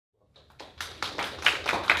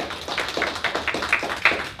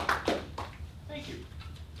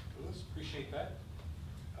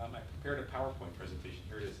PowerPoint presentation.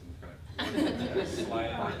 Here it is. I'm going to slide.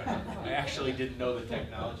 I actually didn't know the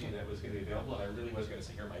technology that was going to be available, and I really was going to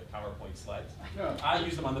say, here are my PowerPoint slides. Yeah. I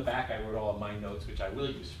use them on the back. I wrote all of my notes, which I will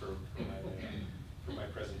use for my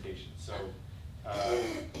presentation. So,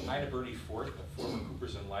 Ida Bernie Forth, a former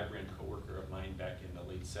Cooperson Library and co-worker of mine back in the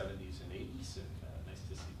late 70s and 80s, and nice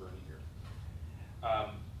to see Bernie here.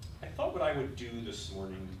 I thought what I would do this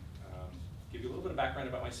morning, give you a little bit of background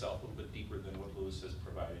about myself, a little bit deeper than what Louis has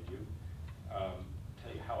provided you,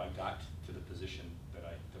 tell you how I got to the position that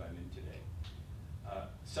I'm in today.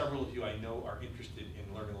 Several of you I know are interested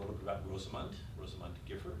in learning a little bit about Rosamund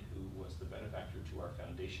Gifford, who was the benefactor to our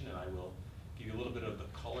foundation, and I will give you a little bit of the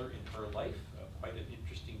color in her life, quite an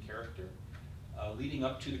interesting character, leading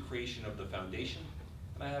up to the creation of the foundation.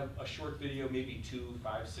 And I have a short video, maybe 2,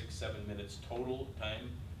 5, 6, 7 minutes total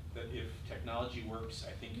time, that if technology works,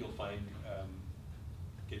 I think you'll find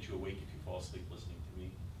get you awake if you fall asleep listening to me.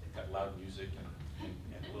 It's got loud music and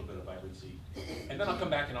a little bit of vibrancy. And then I'll come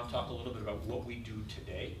back and I'll talk a little bit about what we do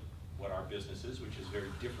today, what our business is, which is very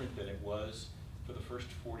different than it was for the first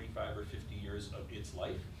 45 or 50 years of its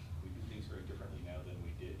life. We do things very differently now than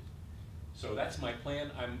we did. So that's my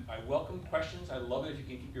plan. I welcome questions. I love it if you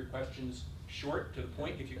can keep your questions short, to the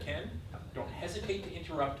point if you can. Don't hesitate to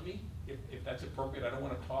interrupt me if that's appropriate. I don't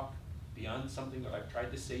want to talk beyond something that I've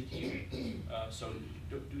tried to say to you. So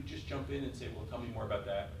do just jump in and say, well, tell me more about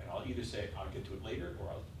that. And I'll either say, I'll get to it later, or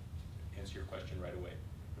I'll answer your question right away,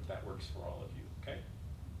 if that works for all of you, okay?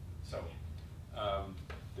 So,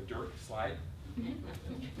 the Dirk slide.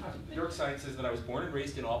 The Dirk slide says that I was born and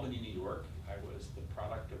raised in Albany, New York. I was the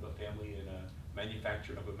product of a family in a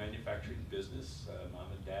manufacturing business. Mom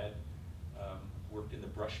and Dad worked in the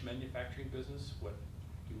brush manufacturing business, what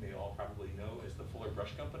you may all probably know as the Fuller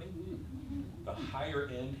Brush Company. The higher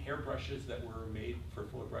end hairbrushes that were made for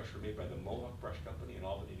Fuller Brush were made by the Mohawk Brush Company in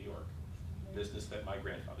Albany, New York, a business that my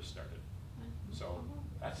grandfather started. So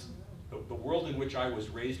that's the world in which I was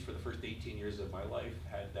raised for the first 18 years of my life,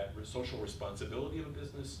 had that social responsibility of a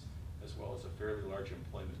business as well as a fairly large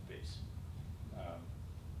employment base.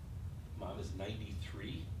 Mom is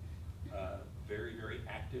 93, very, very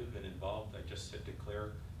active and involved. I just said to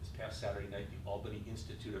Claire this past Saturday night, the Albany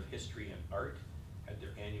Institute of History and Art had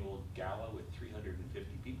their annual gala with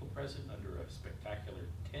 350 people present under a spectacular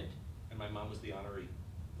tent, and my mom was the honoree.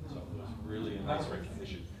 So it was really a nice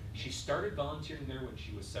recognition. She started volunteering there when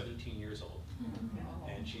she was 17 years old,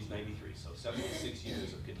 and she's 93, so 76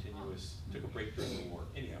 years of continuous, took a break during the war.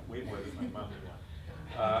 Anyhow, way more than my mom did want.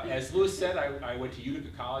 As Louis said, I went to Utica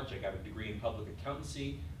College. I got a degree in public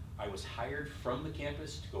accountancy. I was hired from the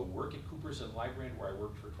campus to go work at Cooperson Library, where I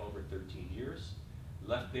worked for 12 or 13 years.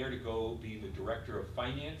 Left there to go be the director of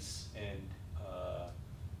finance and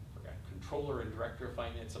forgot, controller and director of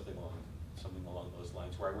finance, something along those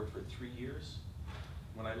lines, where I worked for 3 years.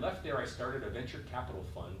 When I left there, I started a venture capital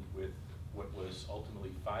fund with what was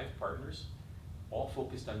ultimately 5 partners, all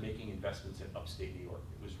focused on making investments in upstate New York.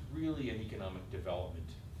 It was really an economic development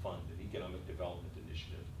fund, an economic development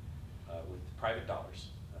initiative with private dollars,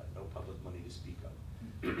 no public money to speak of.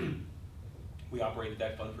 We operated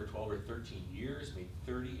that fund for 12 or 13 years, made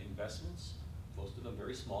 30 investments, most of them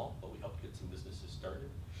very small, but we helped get some businesses started.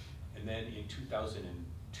 And then in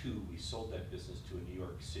 2002, we sold that business to a New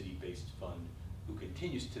York City-based fund who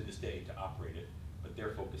continues to this day to operate it, but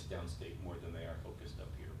they're focused downstate more than they are focused up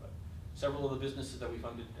here. But several of the businesses that we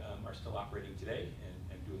funded are still operating today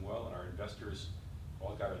and doing well, and our investors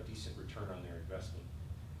all got a decent return on their investment.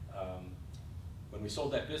 When we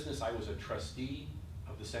sold that business, I was a trustee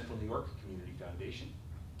of the Central New York Community Foundation,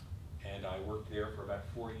 and I worked there for about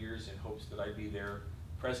 4 years in hopes that I'd be their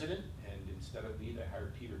president, and instead of me, they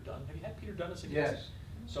hired Peter Dunn. Have you had Peter Dunn as a guest? Yes.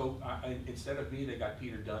 So instead of me, they got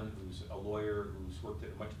Peter Dunn, who's a lawyer, who's worked at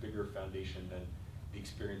a much bigger foundation than the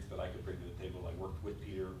experience that I could bring to the table. I worked with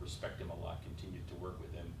Peter, respect him a lot, continued to work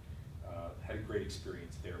with him, had a great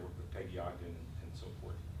experience there, worked with Peggy Ogden and so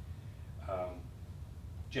forth.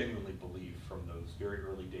 Genuinely believe from those very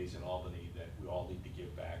early days in Albany that we all need to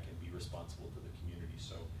give back and be responsible to the community.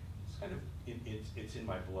 So it's kind of, it's in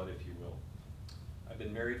my blood, if you will. I've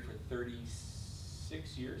been married for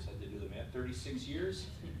 36 years, I had to do the math, 36 years.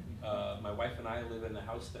 My wife and I live in the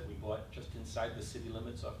house that we bought just inside the city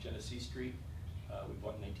limits off Genesee Street. We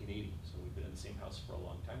bought in 1980, so we've been in the same house for a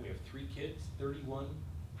long time. We have 3 kids, 31,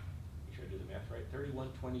 make sure I do the math right, 31,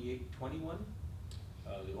 28, 21.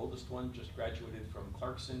 The oldest one just graduated from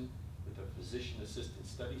Clarkson with a physician assistant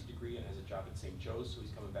studies degree and has a job at St. Joe's, so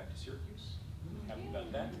he's coming back to Syracuse. Happy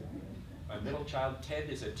about that. My middle child, Ted,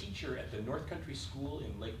 is a teacher at the North Country School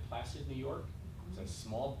in Lake Placid, New York. It's a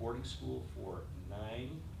small boarding school for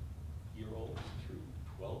 9-year-olds through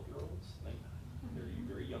 12-year-olds, 19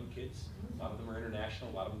 young kids. A lot of them are international,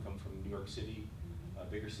 a lot of them come from New York City,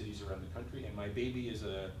 bigger cities around the country. And my baby is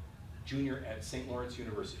a junior at St. Lawrence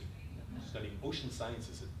University, studying ocean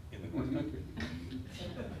sciences in the North Country.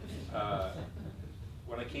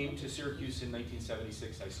 When I came to Syracuse in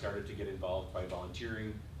 1976, I started to get involved by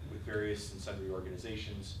volunteering with various and sundry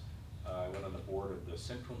organizations. I went on the board of the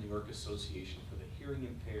Central New York Association for the Hearing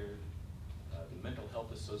Impaired, the Mental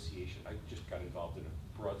Health Association. I just got involved in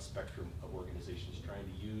a broad spectrum of organizations trying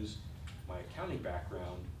to use my accounting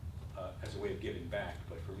background as a way of giving back,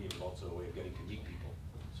 but for me it was also a way of getting to meet people.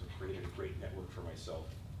 So created a great network for myself.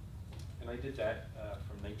 And I did that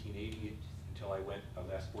from 1980 until I went, the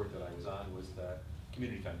last board that I was on was the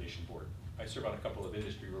Community Foundation board. I serve on a couple of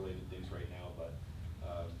industry-related things right now, but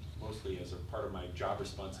mostly as a part of my job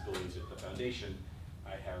responsibilities at the foundation,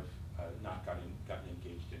 I have not gotten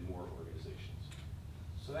engaged in more organizations.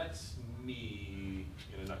 So that's me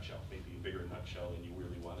in a nutshell, maybe a bigger nutshell than you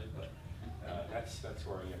really wanted, but that's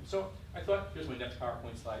where I am. So I thought, here's my next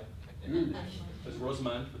PowerPoint slide. There's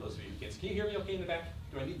Rosamond, for those of you who can't. Can you hear me okay in the back?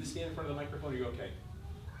 Do I need to stand in front of the microphone, or are you okay?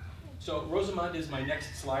 So Rosamond is my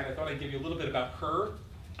next slide. I thought I'd give you a little bit about her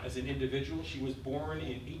as an individual. She was born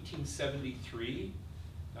in 1873,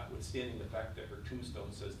 notwithstanding the fact that her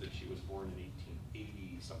tombstone says that she was born in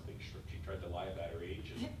 1880 something. She tried to lie about her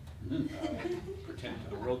age and pretend to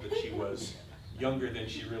the world that she was younger than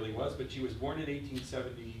she really was, but she was born in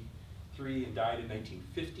 1873 and died in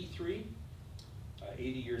 1953,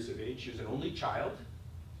 80 years of age. She was an only child.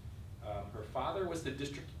 Her father was the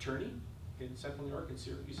district attorney in Central New York in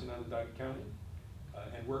Syracuse and Onondaga County,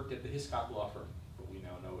 and worked at the Hiscock law firm, what we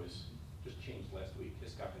now know is, just changed last week,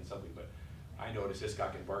 Hiscock and something, but I know it as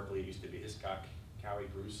Hiscock and Barkley. It used to be Hiscock, Cowie,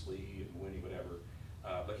 Bruce Lee, and Mooney, whatever.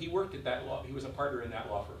 But he worked at that law, he was a partner in that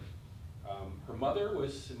law firm. Her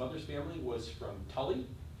mother's family was from Tully,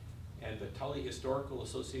 and the Tully Historical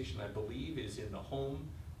Association, I believe, is in the home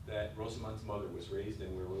that Rosamond's mother was raised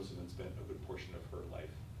in, where Rosamond spent a good portion of her life.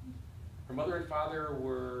 Her mother and father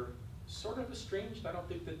were sort of estranged. I don't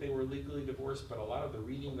think that they were legally divorced, but a lot of the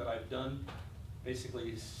reading that I've done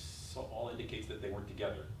basically all indicates that they weren't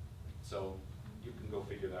together. So you can go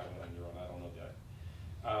figure that one on your own. I don't know that.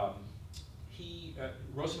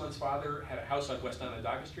 Rosamond's father had a house on West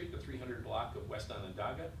Onondaga Street, the 300 block of West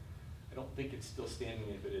Onondaga. I don't think it's still standing.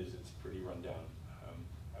 If it is, it's pretty run down.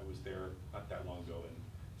 I was there not that long ago, and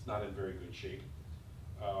it's not in very good shape.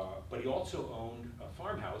 But he also owned a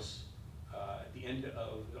farmhouse at the end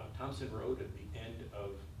of Thompson Road, at the end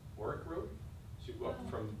of Warwick Road. So you go up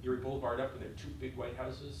from Erie Boulevard up, and there are two big white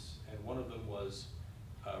houses, and one of them was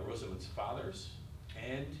Rosamond's father's,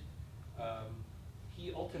 and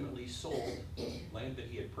he ultimately sold land that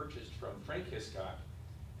he had purchased from Frank Hiscock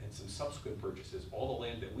and some subsequent purchases, all the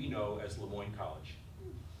land that we know as Lemoyne College.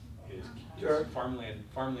 His farmland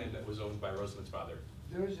that was owned by Rosamond's father.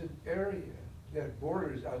 There's an area that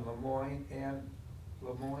borders on Lemoyne and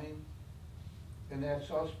Lemoyne, in that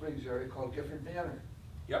South Springs area called Gifford Manor.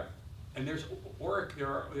 Yep, and there's Oric.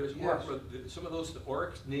 There's yes. Oric. Some of those,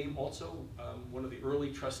 Oric's name also. One of the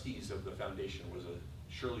early trustees of the foundation was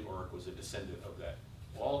Shirley Oric, was a descendant of that.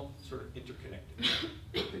 All sort of interconnected.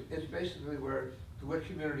 It's basically where the Wick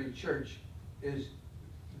Community Church is.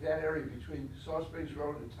 That area between South Springs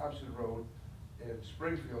Road and Thompson Road and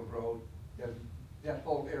Springfield Road, and that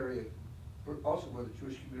whole area, also where the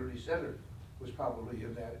Jewish Community Center was probably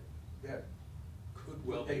in that. Could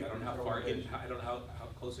well be. I don't know how far in. I don't know how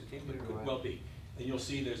close it came, but it could well be. And you'll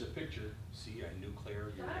see there's a picture. See, I knew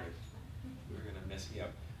Claire. You're gonna mess me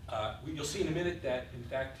up. You'll see in a minute that, in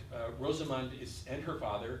fact, Rosamond and her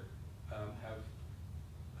father have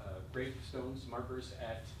gravestones, markers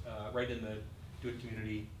at right in the Dewitt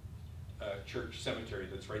Community Church Cemetery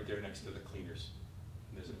that's right there next to the cleaners.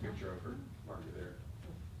 And there's a picture of her marker there.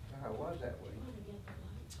 How was that way?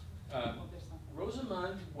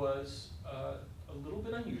 Rosamond was a little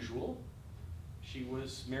bit unusual. She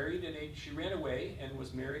was married at age, she ran away and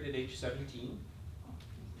was married at age 17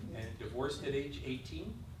 and divorced at age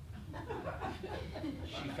 18.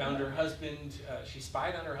 She found her husband, she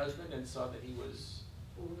spied on her husband and saw that he was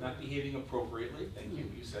not behaving appropriately. Thank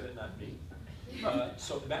you, you said it, not me.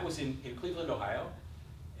 So that was in Cleveland, Ohio,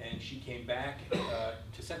 and she came back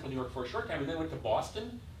to Central New York for a short time and then went to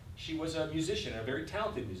Boston. She was a musician, a very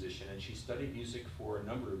talented musician, and she studied music for a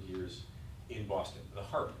number of years in Boston, the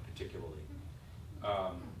harp particularly.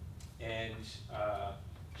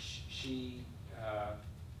 She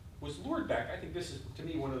was lured back. I think this is, to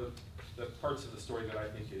me, one of the parts of the story that I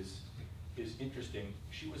think is interesting.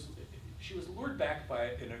 She was lured back by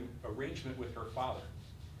an arrangement with her father.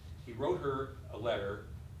 He wrote her a letter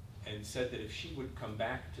and said that if she would come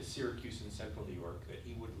back to Syracuse in central New York, that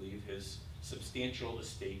he would leave his substantial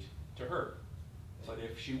estate to her. But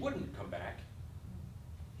if she wouldn't come back,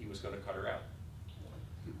 he was going to cut her out.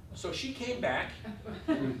 So she came back,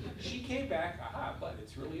 but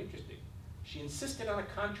it's really interesting. She insisted on a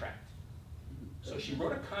contract. So she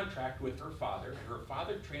wrote a contract with her father, and her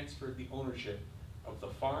father transferred the ownership of the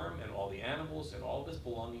farm and all the animals and all of his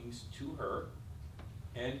belongings to her,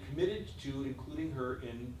 and committed to including her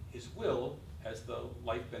in his will as the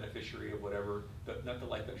life beneficiary of whatever, not the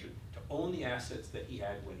life beneficiary, to own the assets that he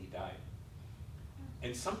had when he died.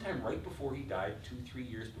 And sometime right before he died, 2-3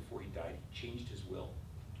 years before he died, he changed his will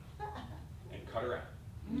and cut her out.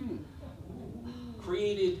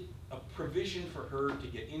 Created a provision for her to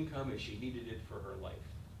get income if she needed it for her life.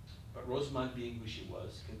 But Rosamond, being who she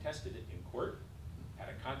was, contested it in court, had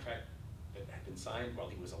a contract that had been signed while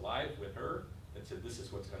he was alive with her that said this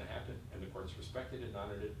is what's going to happen, and the courts respected and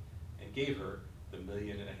honored it and gave her the $1.5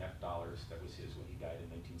 million that was his when he died in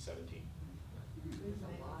 1917.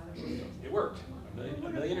 It worked.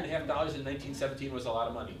 $1.5 million in 1917 was a lot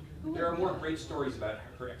of money. There are more great stories about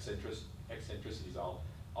her eccentricities. I'll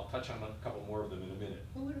touch on a couple more of them in a minute.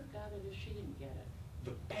 Who would have got it if she didn't get it?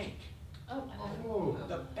 The bank. Oh.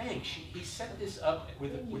 The bank. He set this up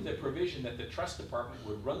with a provision that the trust department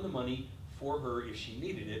would run the money for her if she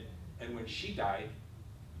needed it, and when she died,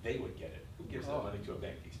 they would get it. Who gives that money to a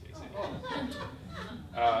bank these days?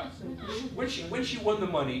 When she won the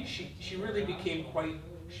money, she really became quite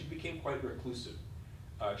reclusive.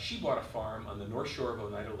 She bought a farm on the North Shore of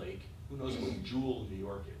Oneida Lake. Who knows what Jewel, New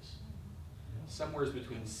York is? Somewhere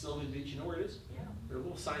between Sylvan Beach. You know where it is? Yeah. There are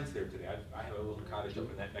little signs there today. I have a little cottage up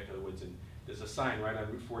in that neck of the woods, and there's a sign right on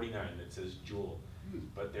Route 49 that says Jewel.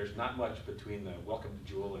 But there's not much between the Welcome to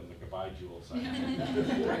Jewel and the Goodbye Jewel sign.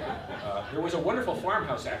 There was a wonderful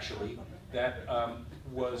farmhouse, actually, that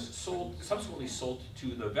was subsequently sold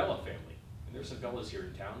to the Vella family. And there's some Vellas here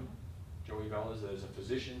in town. Joey Vella's, there's a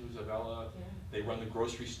physician who's a Vella. They run the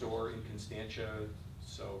grocery store in Constantia.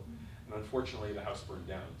 So, and unfortunately, the house burned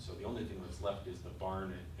down. So the only thing that's left is the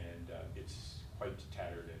barn, and it's quite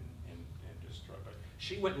tattered and destroyed. But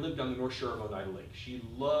she went and lived on the North Shore of Oneida Lake. She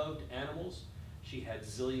loved animals. She had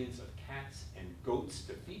zillions of cats and goats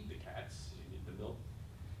to feed the cats. She needed the milk.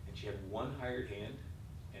 And she had one hired hand,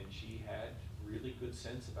 and she had really good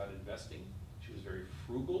sense about investing. She was very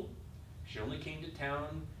frugal. She only came to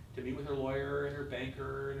town to meet with her lawyer and her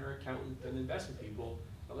banker and her accountant and investment people.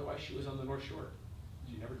 Otherwise, she was on the North Shore.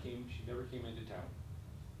 She never came into town.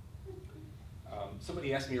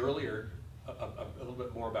 Somebody asked me earlier a little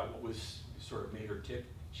bit more about what was sort of made her tick.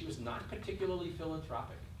 She was not particularly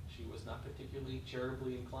philanthropic. She was not particularly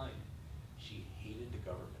charitably inclined. She hated the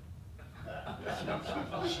government.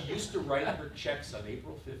 She used to write her checks on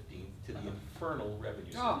April 15th to the infernal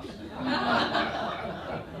revenue service.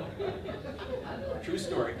 True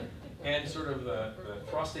story. And sort of the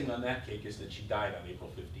frosting on that cake is that she died on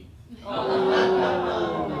April 15th.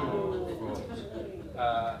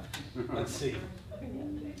 Let's see.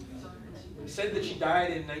 It said that she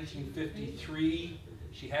died in 1953.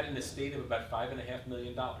 She had an estate of about $5.5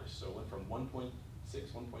 million. So it went from $1.7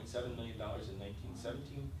 million in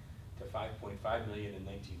 1917 to $5.5 million in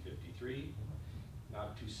 1953.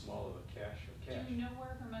 Not too small of a cash. Do you know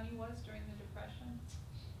where her money was during the Depression?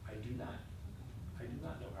 I do not. I do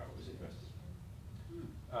not know how it was invested.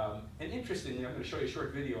 And interestingly, I'm going to show you a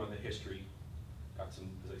short video on the history. Got some,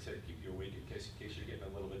 as I said, keep you awake in case you're getting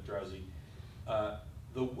a little bit drowsy.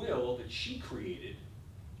 The will that she created,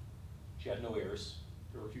 she had no heirs.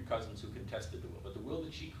 There were a few cousins who contested the will, but the will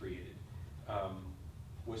that she created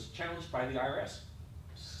was challenged by the IRS,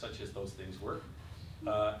 such as those things were.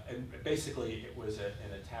 And basically, it was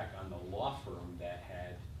an attack on the law firm that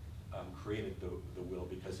had created the will,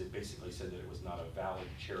 because it basically said that it was not a valid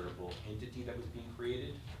charitable entity that was being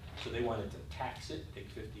created. So they wanted to tax it,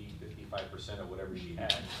 take 55% of whatever she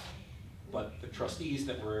had. But the trustees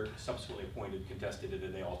that were subsequently appointed contested it,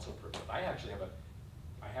 and they also prevailed. I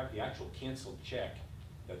have the actual canceled check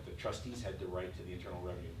that the trustees had to write to the Internal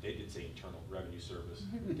Revenue. They did say Internal Revenue Service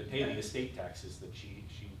to pay the estate taxes that she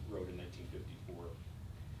wrote in 1954.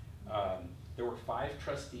 There were 5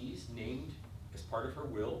 trustees named as part of her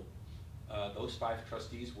will. Those 5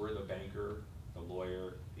 trustees were the banker, the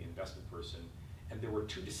lawyer, the investment person, and there were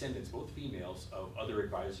 2 descendants, both females, of other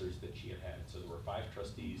advisors that she had had. So there were 5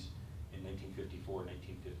 trustees in 1954 and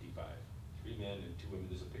 1955. 3 men and 2 women.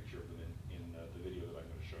 There's a picture of them in the video that I'm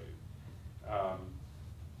going to show you.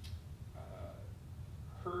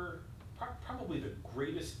 Probably the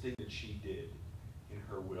greatest thing that she did in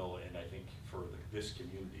her will, and I think for this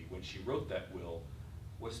community, when she wrote that will,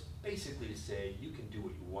 was basically to say you can do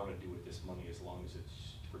what you want to do with this money as long as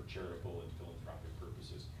it's for charitable and philanthropic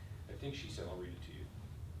purposes. I think she said, I'll read it to you.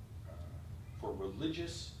 For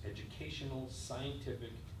religious, educational,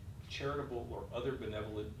 scientific, charitable, or other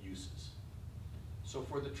benevolent uses. So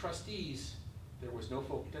for the trustees, there was no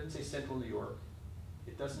it doesn't say Central New York.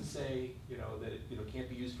 It doesn't say, that it can't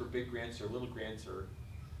be used for big grants or little grants or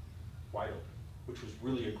wide open, which was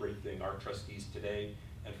really a great thing. Our trustees today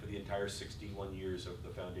and for the entire 61 years of the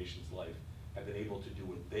foundation's life have been able to do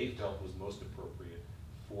what they felt was most appropriate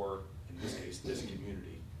for, in this case, this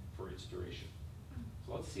community for its duration.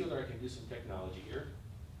 So let's see whether I can do some technology here.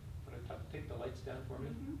 Would I take the lights down for me?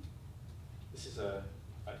 This is about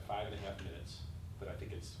 5.5 minutes, but I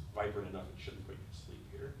think it's vibrant enough it shouldn't put you to sleep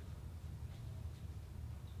here.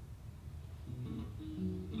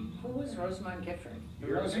 Who was Rosamond Gifford?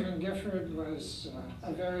 Rosamond Gifford was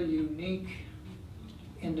a very unique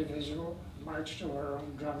individual, marched to her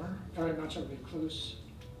own drummer, very much a recluse,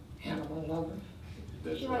 animal lover.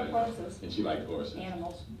 That's She right. liked horses. And she liked horses.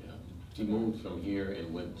 Animals. Yeah. She moved from here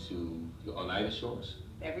and went to Oneida Shores.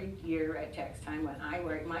 Every year at tax time, when I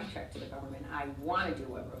write my check to the government, I want to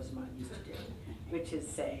do what Rosamond used to do, which is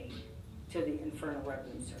say to the Infernal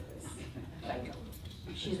Revenue Service, but I don't.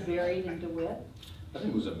 She's buried in DeWitt. I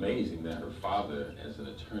think it was amazing that her father, as an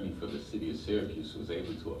attorney for the city of Syracuse, was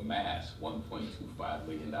able to amass $1.25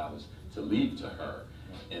 million to leave to her,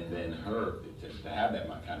 and then her, to have that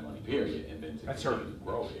kind of money, period, and then to That's continue her. to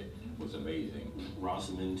grow it was amazing.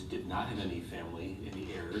 Rosamond did not have any family,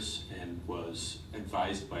 any heirs, and was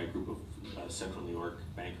advised by a group of Central New York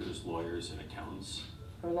bankers, lawyers, and accountants.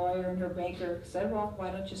 Her lawyer and her banker said, well,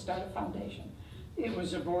 why don't you start a foundation? It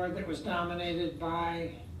was a board that was dominated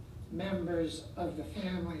by members of the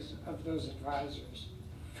families of those advisors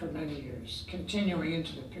for many years, continuing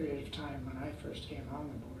into the period of time when I first came on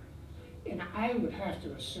the board. And I would have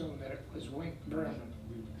to assume that it was Wink Berman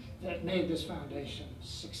that made this foundation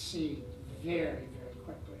succeed very, very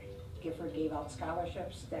quickly. Gifford gave out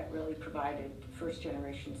scholarships that really provided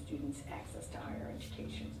first-generation students access to higher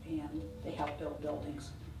education, and they helped build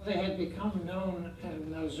buildings. They had become known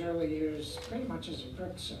in those early years pretty much as a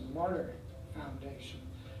bricks and mortar foundation,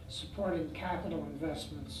 supporting capital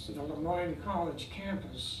investments. The Lemoyne College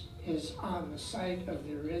campus is on the site of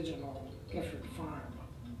the original Gifford farm,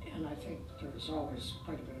 and I think there was always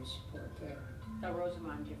quite a bit of support there. The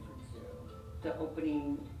Rosamond Gifford Zoo, the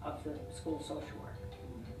opening of the School of Social Work.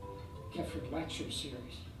 Gifford Lecture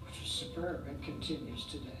Series, which is superb and continues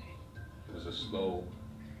today. It was a slow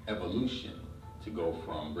evolution to go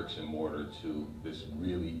from bricks and mortar to this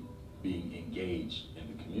really being engaged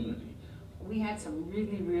in the community. We had some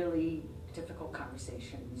really, really difficult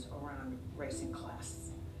conversations around race and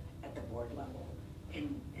class at the board level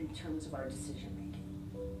in terms of our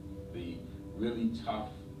decision-making. The really tough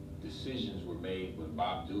decisions were made when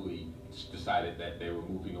Bob Dewey decided that they were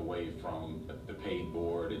moving away from the paid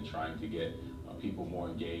board and trying to get people more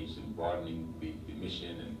engaged and broadening the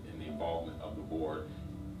mission and the involvement of the board.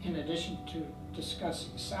 In addition to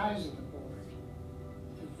discussing size of the board,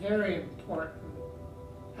 a very important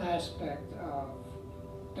aspect of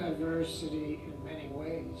diversity in many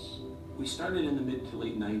ways. We started in the mid to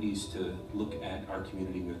late 90s to look at our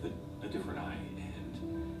community with a different eye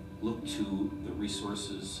and look to the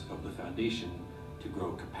resources of the foundation to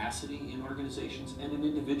grow capacity in organizations and in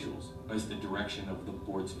individuals. As the direction of the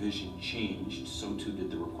board's vision changed, so too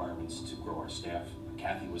did the requirements to grow our staff.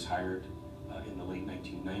 Kathy was hired in the late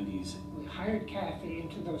 1990s. We hired Kathy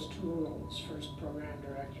into those two roles, first program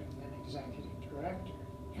director and then executive director,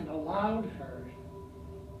 and allowed her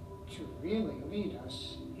to really lead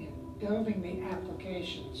us in building the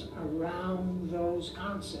applications around those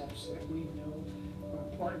concepts that we knew were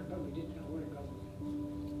important, but we didn't know where to go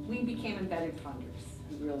with it. We became embedded funders,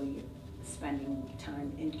 really spending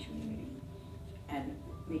time in community and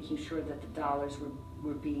making sure that the dollars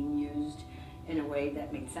were being used in a way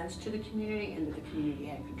that made sense to the community and that the community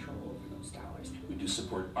had control over those dollars. We do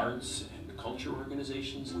support arts and culture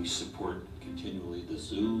organizations. We support continually the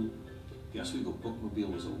zoo. The Oswego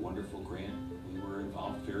Bookmobile was a wonderful grant. We were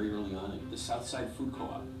involved very early on in the Southside Food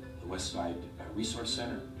Co-op, the Westside Resource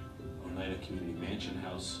Center, Oneida Community Mansion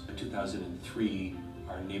House. In 2003,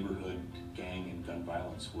 our neighborhood gang and gun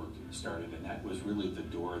violence work started, and that was really the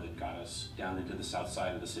door that got us down into the south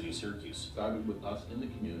side of the city of Syracuse. Started with us in the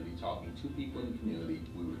community, talking to people in the community.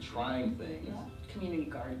 We were trying things. Community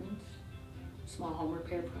gardens, small home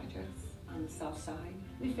repair projects, on the south side.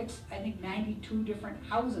 We fixed, I think, 92 different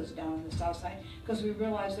houses down on the south side because we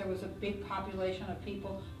realized there was a big population of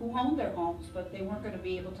people who owned their homes, but they weren't going to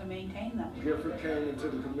be able to maintain them. Gifford came into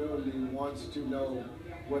the community and wants to know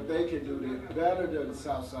what they can do to better the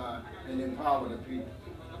south side and empower the people.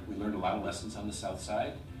 We learned a lot of lessons on the south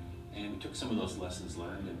side, and we took some of those lessons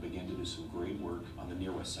learned and began to do some great work on the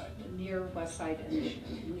near west side. The Near West Side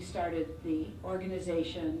Initiative. We started the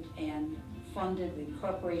organization and funded the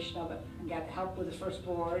incorporation of it and got help with the first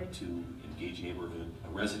board. To engage neighborhood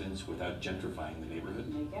residents without gentrifying the neighborhood.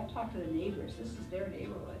 And they got to talk to the neighbors. This is their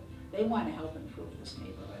neighborhood. They want to help improve this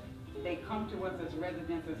neighborhood. They come to us as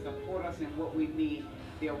residents and support us in what we need.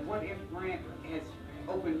 Their What If grant has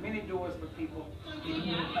opened many doors for people.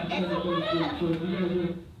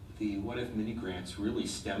 The What If mini grants really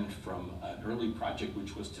stemmed from an early project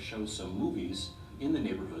which was to show some movies in the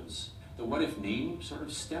neighborhoods. The What If name sort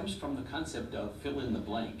of stems from the concept of fill in the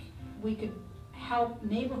blank. We could help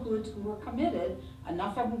neighborhoods who were committed,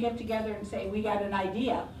 enough of them get together and say, we got an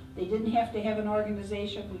idea. They didn't have to have an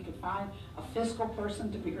organization. We could find a fiscal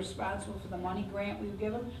person to be responsible for the money grant we've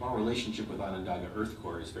given. Our relationship with Onondaga Earth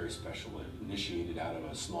Corps is very special. It initiated out of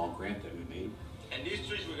a small grant that we made. And these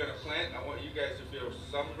trees we're going to plant, I want you guys to feel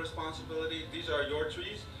some responsibility. These are your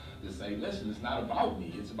trees. To say, listen, it's not about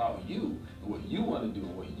me, it's about you, and what you want to do,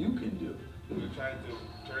 and what you can do. We're trying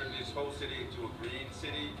to turn this whole city into a green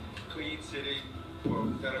city, clean city, for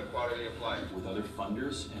better quality of life. With other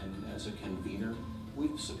funders and as a convener,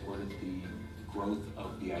 we've supported the growth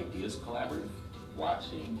of the Ideas Collaborative.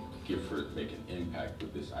 Watching Gifford make an impact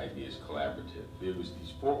with this Ideas Collaborative, there was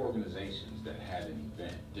these 4 organizations that had an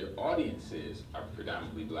event. Their audiences are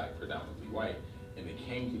predominantly black, predominantly white, and they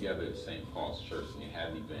came together at St. Paul's Church and they had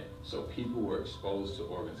an event. So people were exposed to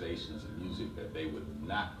organizations and music that they would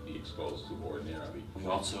not be exposed to ordinarily. We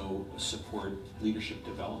also support leadership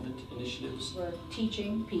development initiatives. We're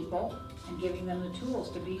teaching people and giving them the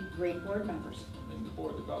tools to be great board members. In the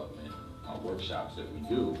board development workshops that we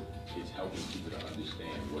do, is helping people to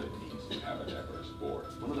understand what it means to have a diverse board.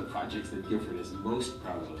 One of the projects that Gifford is most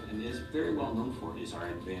proud of and is very well known for is our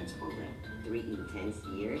advanced program. 3 intense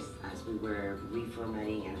years as we were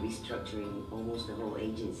reformatting and restructuring almost the whole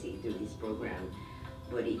agency through this program.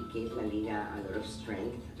 But it gave La Liga a lot of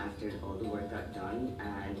strength after all the work got done,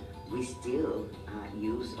 and we still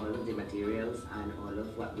use all of the materials and all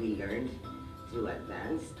of what we learned through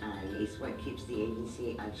Advance, and it's what keeps the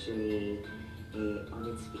agency actually on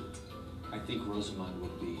its feet. I think Rosamond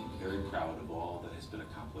would be very proud of all that has been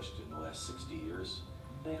accomplished in the last 60 years.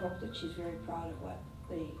 I hope that she's very proud of what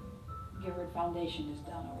the Gifford Foundation has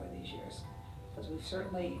done over these years, because we've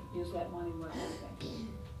certainly used that money well, I think.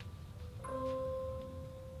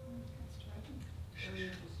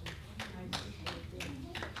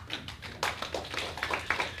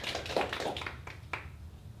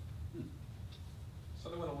 So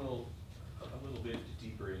I went a little bit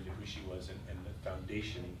deeper into who she was and the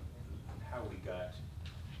foundation and how we got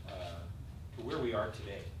to where we are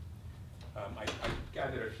today. I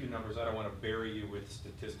gathered a few numbers. I don't want to bury you with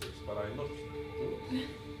statistics, but I looked.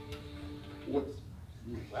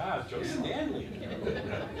 Wow, Joe Stanley.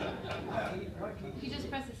 You just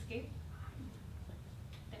press escape.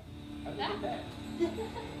 How did you get that?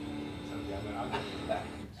 I'll get you back.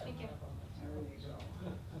 Thank you.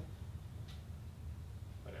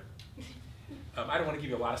 Whatever. I don't want to give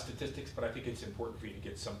you a lot of statistics, but I think it's important for you to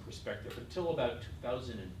get some perspective. Until about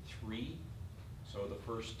 2003, so the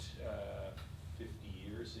first 50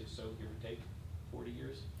 years, if so, give or take, 40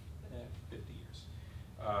 years, 50 years,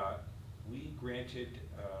 we granted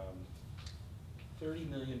 $30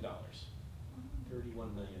 million,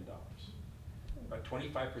 $31 million. About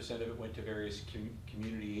 25% of it went to various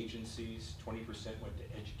community agencies, 20% went to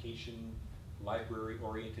education,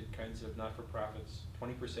 library-oriented kinds of not-for-profits,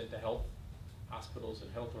 20% to health, hospitals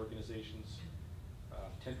and health organizations,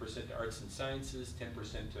 10% to arts and sciences,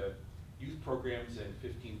 10% to youth programs, and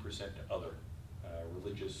 15% to other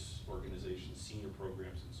religious organizations, senior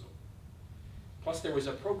programs, and so on. Plus there was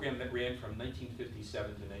a program that ran from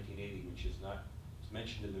 1957 to 1980, which is not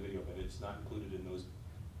mentioned in the video, but it's not included in those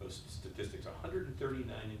statistics. 139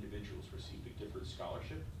 individuals received a Gifford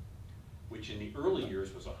scholarship, which in the early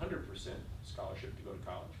years was 100% scholarship to go to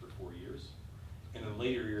college for 4 years. And in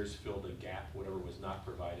later years filled a gap, whatever was not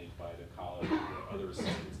provided by the college or other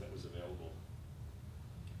assistance that was available.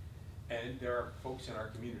 And there are folks in our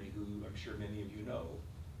community who I'm sure many of you know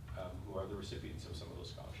who are the recipients of some of those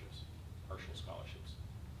scholarships, partial scholarships.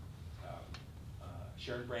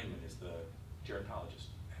 Sharon Brangman is the gerontologist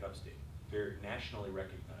at Upstate, very nationally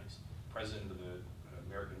recognized, president of the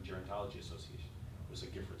American Gerontology Association, was a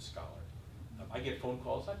Gifford scholar. I get phone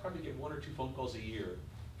calls, I probably get 1 or 2 phone calls a year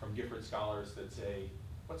from Gifford scholars that say,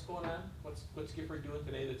 what's going on? What's Gifford doing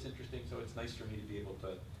today that's interesting? So it's nice for me to be able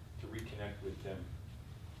to reconnect with them.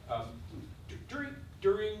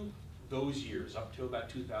 During those years, up to about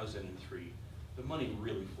 2003, the money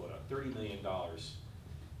really flowed up. $30 million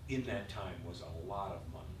in that time was a lot of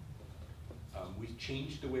money. We've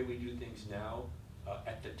changed the way we do things now.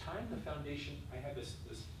 At the time the foundation, I had this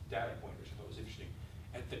data point which I thought was interesting.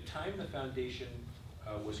 At the time the foundation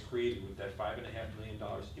was created with that $5.5 million,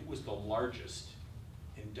 it was the largest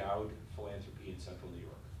endowed philanthropy in central New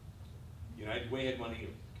York. United Way had money,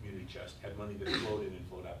 Community Chest had money that flowed in and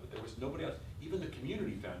flowed out, but there was nobody else. Even the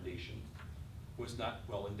Community Foundation was not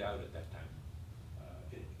well endowed at that time.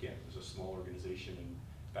 Again, it was a small organization, and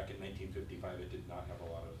back in 1955 it did not have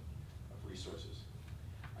a lot of resources.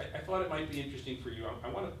 I thought it might be interesting for you. I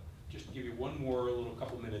want to just give you one more little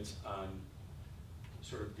couple minutes on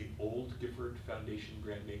sort of the old Gifford Foundation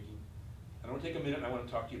grant making. And I want to take a minute and I want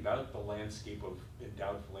to talk to you about the landscape of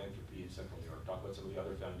endowed philanthropy in central New York, talk about some of the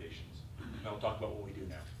other foundations. And I'll talk about what we do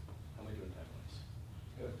now. How am I doing time-wise?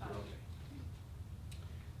 Good.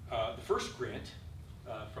 Okay. The first grant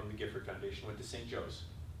from the Gifford Foundation went to St. Joe's.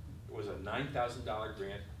 It was a $9,000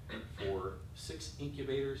 grant for 6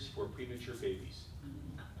 incubators for premature babies.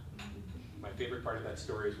 My favorite part of that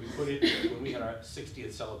story is we put it, when we had our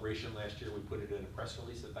 60th celebration last year, we put it in a press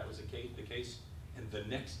release that was the case. And the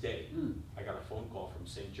next day, I got a phone call from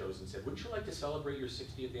St. Joe's and said, wouldn't you like to celebrate your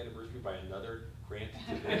 60th anniversary by another grant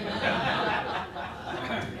today?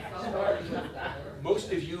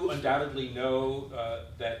 Most of you undoubtedly know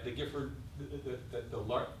that the Gifford,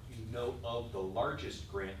 you know of the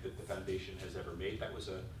largest grant that the foundation has ever made. That was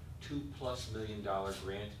a $2+ million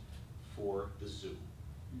grant for the zoo.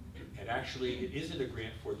 And actually, it isn't a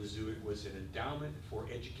grant for the zoo, it was an endowment for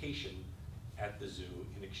education at the zoo,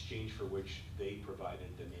 in exchange for which they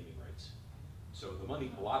provided the naming rights. So the money,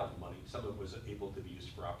 a lot of the money, some of it was able to be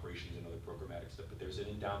used for operations and other programmatic stuff, but there's an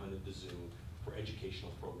endowment at the zoo for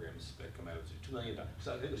educational programs that come out of $2 million.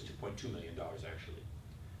 So I think it was $2.2 million actually.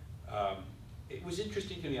 It was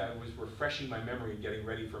interesting to me, I was refreshing my memory and getting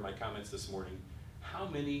ready for my comments this morning, how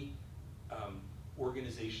many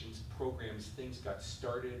organizations, programs, things got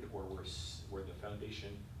started or where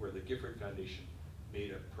the Gifford Foundation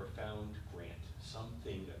made a profound grant,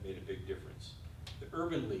 something that made a big difference. The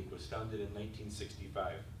Urban League was founded in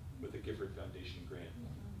 1965 with the Gifford Foundation grant.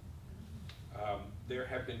 There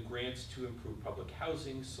have been grants to improve public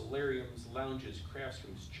housing, solariums, lounges, crafts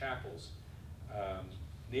rooms, chapels,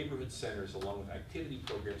 neighborhood centers, along with activity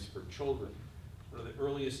programs for children. One of the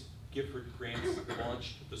earliest Gifford grants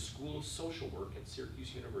launched the School of Social Work at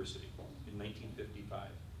Syracuse University in 1955.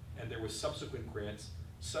 And there were subsequent grants,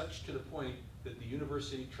 such to the point that the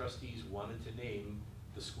university trustees wanted to name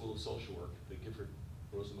the School of Social Work the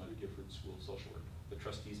Rosamund Gifford School of Social Work. The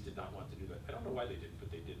trustees did not want to do that. I don't know why they didn't,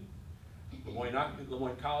 but they didn't.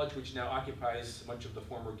 Lemoyne College, which now occupies much of the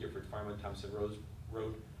former Gifford Farm on Thompson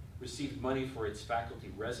Road, received money for its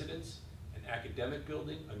faculty residence, an academic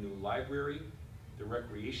building, a new library, the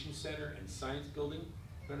recreation center and science building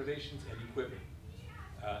renovations and equipment.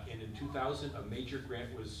 And in 2000, a major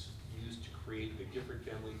grant was used to create the Gifford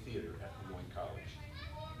Family Theater at Lemoyne College.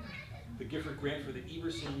 The Gifford grant for the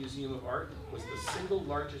Everson Museum of Art was the single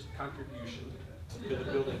largest contribution to the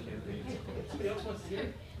building campaign. Somebody else wants to hear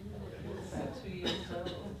it?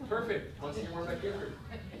 Perfect. Wants to hear more about Gifford.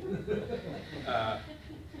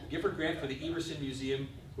 Gifford grant for the Everson Museum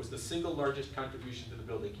was the single largest contribution to the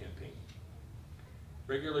building campaign.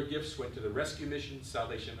 Regular gifts went to the Rescue Mission,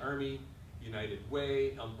 Salvation Army, United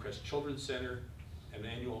Way, Elmcrest Children's Center, and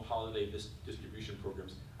annual holiday distribution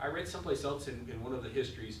programs. I read someplace else in one of the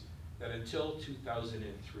histories that until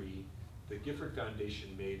 2003, the Gifford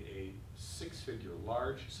Foundation made a 6-figure,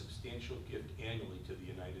 large, substantial gift annually to the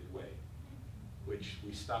United Way, which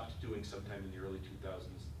we stopped doing sometime in the early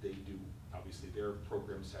 2000s. They do, obviously, their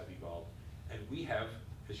programs have evolved. And we have,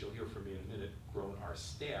 as you'll hear from me in a minute, grown our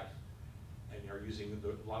staff and are using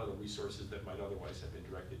a lot of the resources that might otherwise have been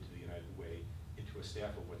directed to the United Way into a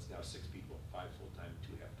staff of what's now 6 people, 5 full-time,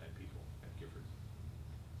 2 half-time people at Gifford.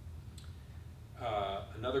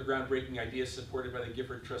 Another groundbreaking idea supported by the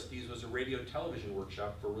Gifford trustees was a radio television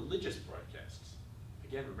workshop for religious broadcasts.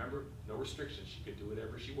 Again, remember, no restrictions. She could do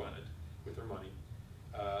whatever she wanted with her money.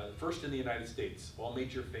 First in the United States, all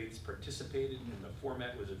major faiths participated, and the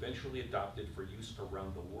format was eventually adopted for use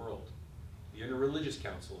around the world. The Interreligious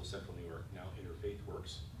Council of Central New York, now Interfaith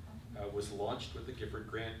Works, was launched with the Gifford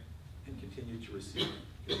grant and continues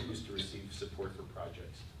to receive support for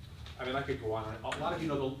projects. I mean, I could go on. A lot of you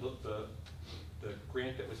know the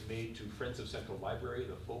grant that was made to Friends of Central Library,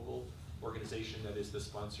 the focal organization that is the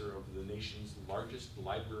sponsor of the nation's largest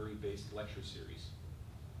library-based lecture series.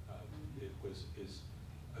 Is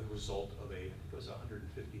a result of it was a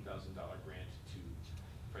 $150,000 grant to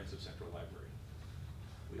Friends of Central Library.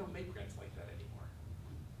 We don't make grants like that anymore.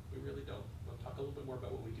 We really don't. We'll talk a little bit more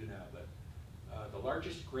about what we do now, but the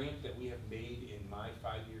largest grant that we have made in my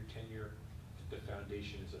 5-year tenure at the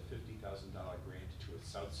foundation is a $50,000 grant to a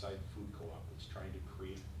Southside food co-op that's trying to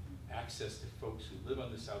create access to folks who live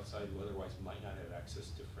on the South Side who otherwise might not have access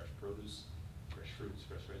to fresh produce, fresh fruits,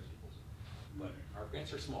 fresh vegetables. But our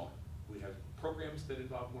grants are smaller. We have programs that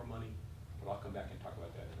involve more money, but I'll come back and talk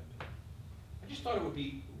about that in a minute. I just thought it would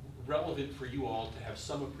be relevant for you all to have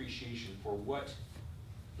some appreciation for what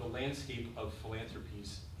the landscape of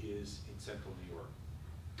philanthropies is in Central New York.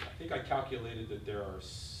 I think I calculated that there are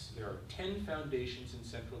 10 foundations in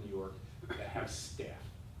Central New York that have staff.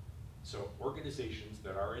 So organizations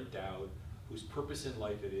that are endowed, whose purpose in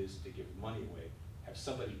life it is to give money away, have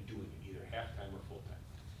somebody doing it, either half-time or full-time.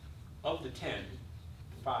 Of the 10,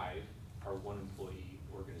 5 are one-employee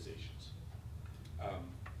organizations.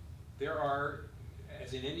 There are,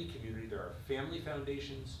 as in any community, there are family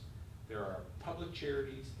foundations, there are public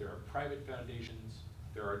charities, there are private foundations,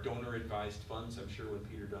 there are donor-advised funds. I'm sure when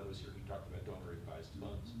Peter Dunn was here, he talked about donor-advised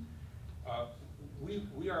funds.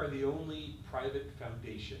 We are the only private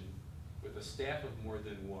foundation with a staff of more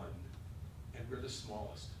than one, and we're the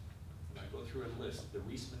smallest. When I go through a list, the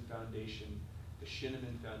Reisman Foundation, the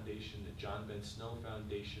Shinneman Foundation, the John Ben Snow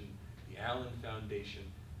Foundation, the Allen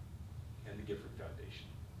Foundation, and the Gifford Foundation.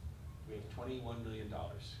 We have $21 million,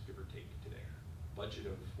 give or take, today. Budget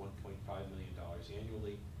of $1.5 million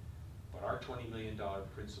annually, but our $20 million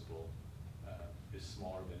principal is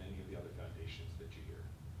smaller than any of the other foundations that you hear.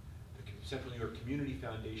 The Central New York Community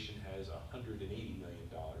Foundation has $180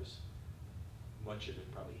 million. Much of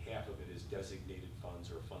it, probably half of it, is designated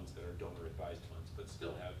funds or funds that are donor-advised funds, but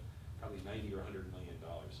still have probably $90 or $100 million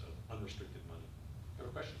of unrestricted money. Have a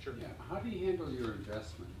question? Sure. Yeah. How do you handle your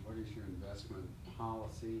investment? What is your investment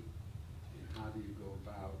policy, and how do you go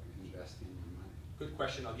about investing your money? Good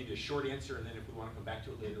question. I'll give you a short answer, and then if we want to come back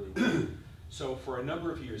to it later, we will. So for a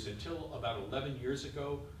number of years, until about 11 years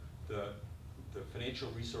ago, the financial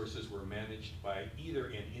resources were managed by either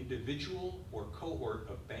an individual or cohort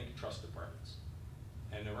of bank trust departments.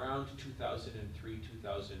 And around 2003,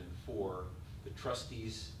 2004, the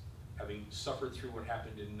trustees, having suffered through what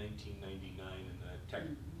happened in 1999 in the tech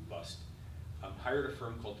bust, hired a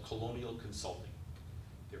firm called Colonial Consulting.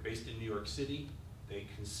 They're based in New York City. They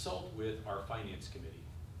consult with our finance committee,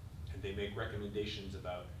 and they make recommendations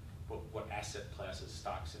about what asset classes,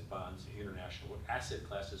 stocks and bonds, international, what asset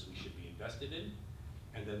classes we should be invested in,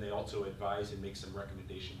 and then they also advise and make some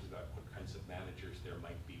recommendations about what kinds of managers there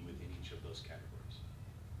might be within each of those categories.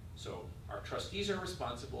 So our trustees are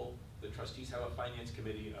responsible. The trustees have a finance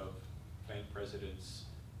committee of bank presidents,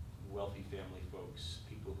 wealthy family folks,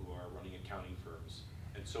 people who are running accounting firms,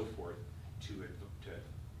 and so forth, to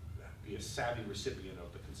be a savvy recipient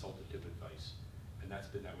of the consultative advice. And that's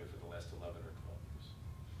been that way for the last 11 or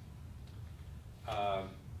 12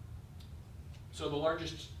 years. So the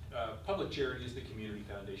largest public charity is the Community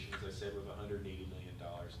Foundation, as I said, with $180 million.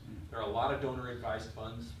 There are a lot of donor-advised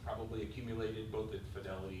funds, probably accumulated both at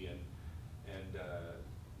Fidelity and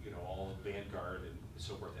all of Vanguard and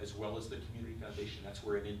so forth, as well as the Community Foundation. That's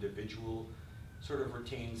where an individual sort of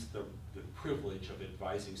retains the privilege of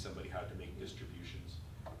advising somebody how to make distributions.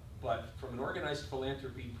 But from an organized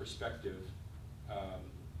philanthropy perspective,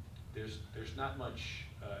 there's not much.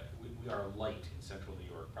 We are light in Central New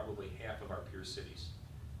York, probably half of our peer cities.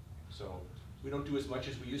 So we don't do as much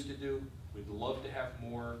as we used to do. We'd love to have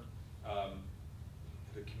more.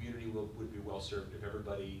 The community would be well served if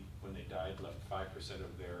everybody, when they died, left 5%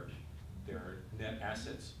 of their net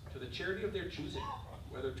assets to the charity of their choosing,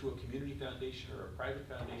 whether to a community foundation or a private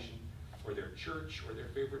foundation, or their church or their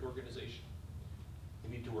favorite organization. We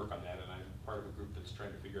need to work on that, and I'm part of a group that's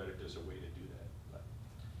trying to figure out if there's a way to do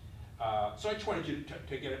that. So I just wanted you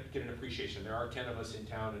to get an appreciation. There are 10 of us in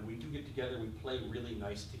town, and we do get together. We play really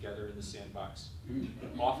nice together in the sandbox.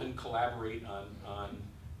 Often collaborate on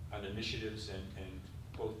initiatives and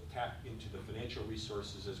both tap into the financial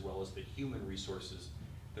resources as well as the human resources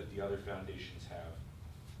that the other foundations have.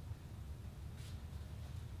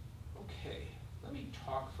 Okay, let me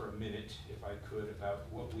talk for a minute, if I could, about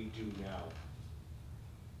what we do now.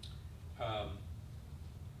 I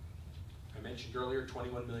mentioned earlier,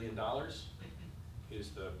 $21 million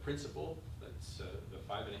is the principal. That's the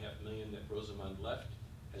 $5.5 million that Rosamond left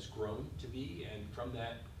has grown to be, and from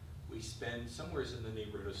that we spend somewhere in the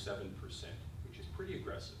neighborhood of 7%, which is pretty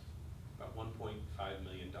aggressive, about $1.5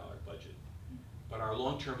 million budget. But our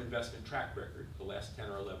long-term investment track record, the last 10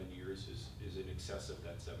 or 11 years, is in excess of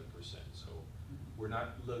that 7%. So we're not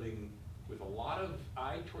living with a lot of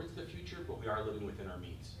eye towards the future, but we are living within our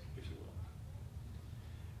means, if you will.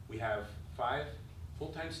 We have 5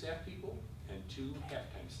 full-time staff people and 2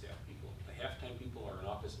 half-time staff people. The half-time people are an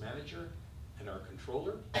office manager and our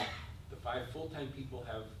controller. The 5 full-time people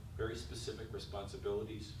have very specific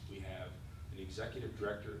responsibilities. We have an executive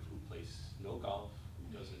director who plays no golf,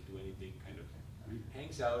 who doesn't do anything, kind of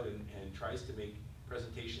hangs out and tries to make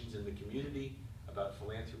presentations in the community about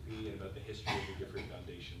philanthropy and about the history of the Gifford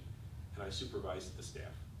Foundation. And I supervise the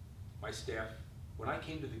staff. My staff, when I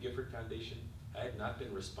came to the Gifford Foundation, I had not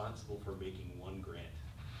been responsible for making 1 grant.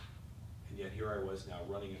 And yet here I was now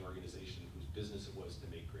running an organization whose business it was to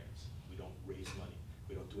make grants. We don't raise money.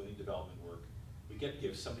 We don't do any development work. We get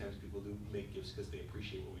gifts. Sometimes people do make gifts because they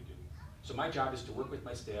appreciate what we do. So my job is to work with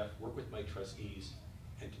my staff, work with my trustees,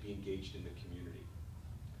 and to be engaged in the community.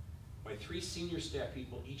 My 3 senior staff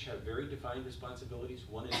people each have very defined responsibilities.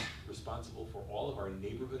 One is responsible for all of our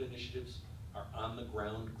neighborhood initiatives, our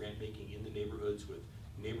on-the-ground grant making in the neighborhoods with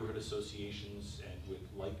neighborhood associations and with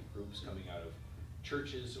like groups coming out of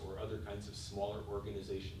churches or other kinds of smaller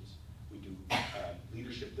organizations. We do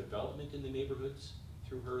leadership development in the neighborhoods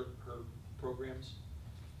through her programs.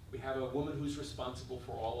 We have a woman who's responsible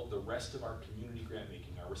for all of the rest of our community grant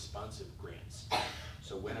making, our responsive grants.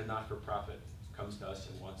 So when a not-for-profit comes to us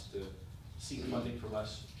and wants to seek funding from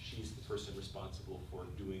us, she's the person responsible for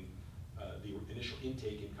doing the initial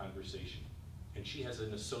intake and conversation. And she has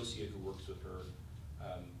an associate who works with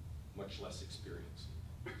her, much less experienced.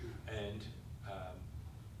 And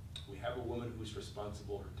we have a woman who's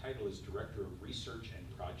responsible, her title is Director of Research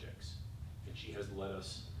and Projects. And she has led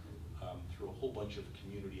us through a whole bunch of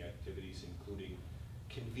community activities, including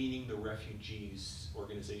convening the refugees,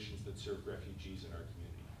 organizations that serve refugees in our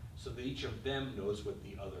community, so that each of them knows what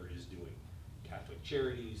the other is doing. Catholic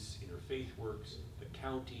Charities, Interfaith Works, the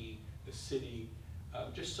county, the city,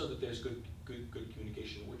 just so that there's good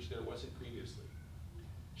communication, which there wasn't previously.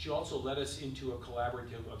 She also led us into a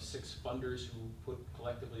collaborative of 6 funders who put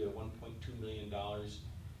collectively $1.2 million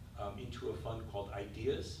into a fund called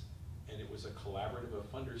Ideas, and it was a collaborative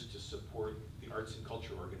of funders to support the arts and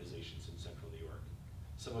culture organizations in Central New York.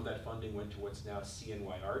 Some of that funding went to what's now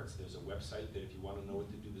CNY Arts. There's a website that if you want to know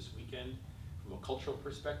what to do this weekend, from a cultural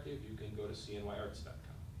perspective, you can go to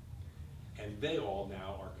cnyarts.com. And they all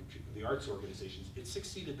now are the arts organizations. It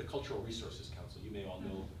succeeded the Cultural Resources Council. You may all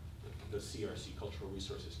know the CRC, Cultural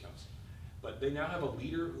Resources Council. But they now have a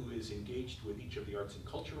leader who is engaged with each of the arts and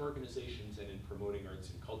culture organizations and in promoting arts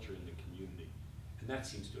and culture in the community. And that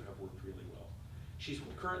seems to have worked really well. She's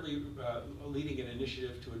currently leading an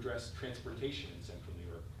initiative to address transportation in Central New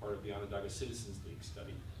York, part of the Onondaga Citizens League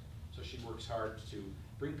study. So she works hard to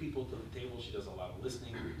bring people to the table. She does a lot of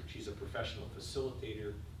listening. She's a professional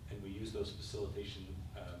facilitator, and we use those facilitation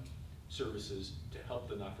services to help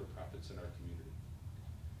the not-for-profits in our community.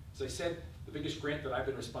 As I said, the biggest grant that I've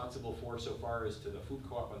been responsible for so far is to the food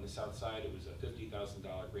co-op on the south side. It was a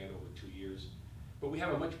 $50,000 grant over 2 years. But we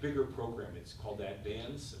have a much bigger program. It's called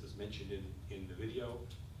Advance. It was mentioned in the video.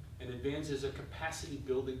 And Advance is a capacity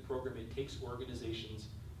building program. It takes organizations,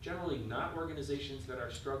 generally not organizations that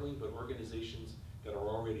are struggling, but organizations that are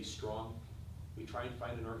already strong. We try and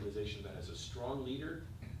find an organization that has a strong leader,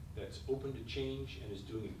 that's open to change, and is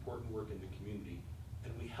doing important work in the community.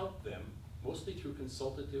 And we help them, mostly through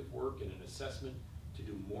consultative work and an assessment, to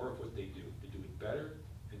do more of what they do, to do it better,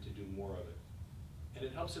 and to do more of it. And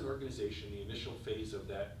it helps an organization. The initial phase of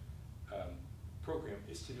that program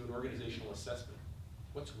is to do an organizational assessment.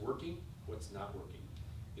 What's working, what's not working.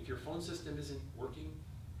 If your phone system isn't working,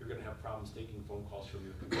 you're going to have problems taking phone calls from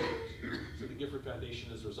your computers. So the Gifford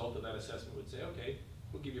Foundation, as a result of that assessment, would say, okay,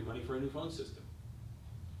 we'll give you money for a new phone system.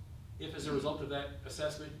 If as a result of that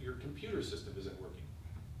assessment, your computer system isn't working,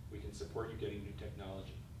 we can support you getting new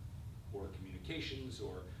technology or communications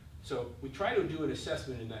or, so we try to do an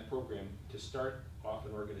assessment in that program to start off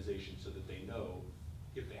an organization so that they know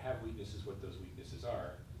if they have weaknesses, what those weaknesses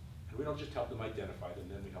are. And we don't just help them identify them,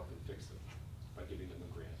 then we help them fix them by giving them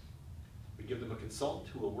a grant. We give them a consultant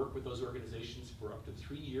who will work with those organizations for up to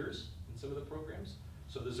 3 years in some of the programs.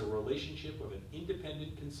 So there's a relationship of an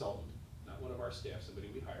independent consultant, not one of our staff,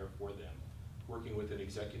 somebody we hire for them, working with an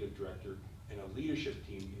executive director and a leadership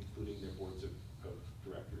team, including their boards of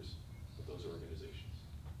directors of those organizations.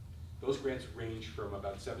 Those grants range from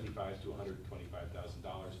about $75,000 to $125,000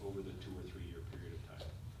 over the 2 or 3 year period of time.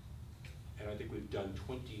 And I think we've done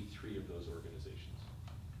 23 of those organizations.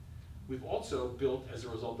 We've also built, as a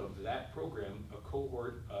result of that program, a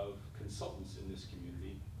cohort of consultants in this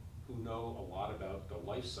community who know a lot about the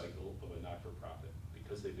life cycle of a not-for-profit.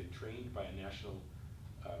 because they've been trained by a national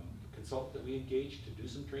consultant that we engaged to do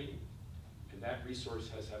some training. And that resource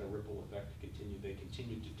has had a ripple effect to continue. They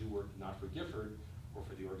continue to do work not for Gifford or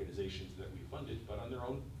for the organizations that we funded, but on their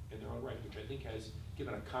own, in their own right, which I think has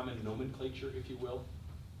given a common nomenclature, if you will,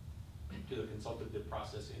 to the consultative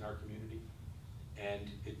process in our community. And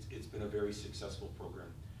it's been a very successful program.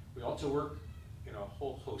 We also work in a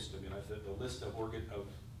whole host. I mean, the list of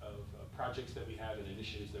projects that we have and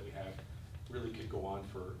initiatives that we have really could go on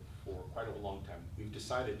for quite a long time. We've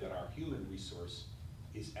decided that our human resource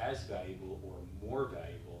is as valuable or more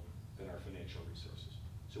valuable than our financial resources.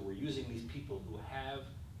 So we're using these people who have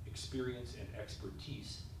experience and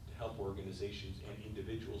expertise to help organizations and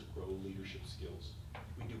individuals grow leadership skills.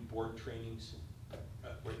 We do board trainings.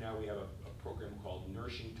 Right now we have a program called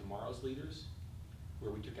Nourishing Tomorrow's Leaders,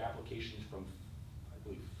 where we took applications from, I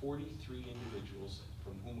believe, 43 individuals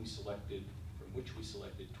from which we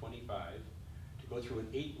selected 25 to go through an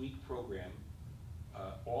 8-week program.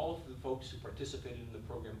 All of the folks who participated in the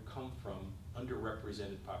program come from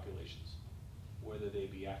underrepresented populations, whether they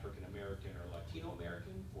be African American or Latino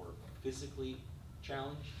American or physically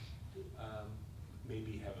challenged,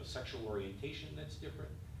 maybe have a sexual orientation that's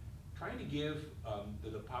different. Trying to give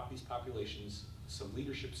these populations some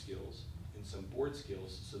leadership skills and some board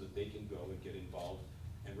skills so that they can go and get involved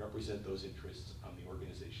and represent those interests on the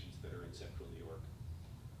organizations that are in Central New York.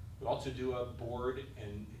 We also do a board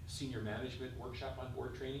and senior management workshop on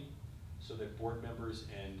board training so that board members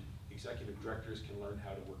and executive directors can learn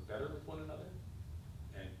how to work better with one another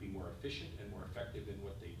and be more efficient and more effective in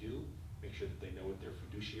what they do, make sure that they know what their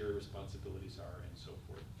fiduciary responsibilities are, and so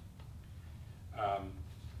forth.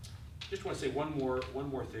 Just want to say one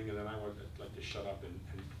more thing, and then I would like to shut up and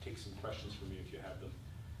take some questions from you if you have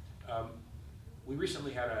them. We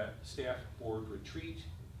recently had a staff board retreat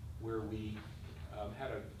where we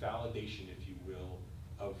had a validation, if you will,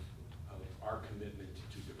 of our commitment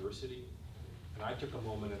to diversity. And I took a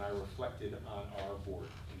moment and I reflected on our board.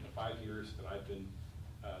 In the 5 years that I've been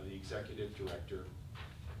the executive director,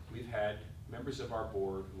 we've had members of our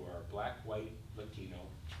board who are Black, white, Latino,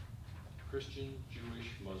 Christian,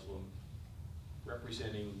 Jewish, Muslim,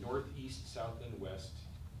 representing North, East, South, and West.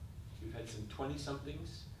 We've had some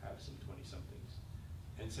 20-somethings,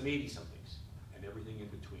 and some 80-somethings, and everything in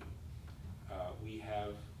between. We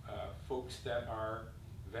have folks that are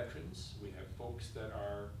veterans. We have folks that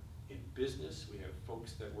are in business. We have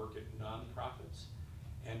folks that work at nonprofits.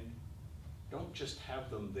 And don't just have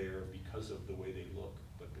them there because of the way they look,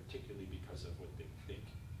 but particularly because of what they think,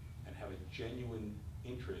 and have a genuine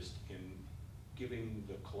interest in giving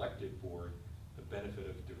the collective board the benefit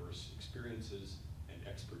of diverse experiences and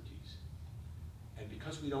expertise. And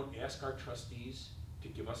because we don't ask our trustees to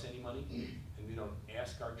give us any money, and we don't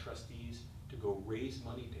ask our trustees to go raise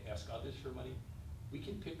money to ask others for money, we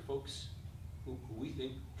can pick folks who we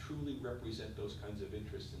think truly represent those kinds of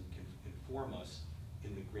interests and can inform us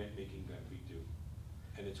in the grant making that we do.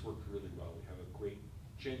 And it's worked really well. We have a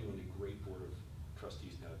genuinely great board of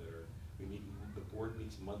trustees now that the board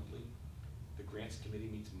meets monthly, the grants committee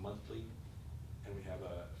meets monthly, and we have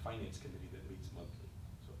a finance committee that meets monthly.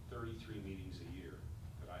 So 33 meetings a year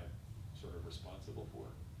that I'm sort of responsible for,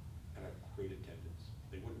 and have great attendance.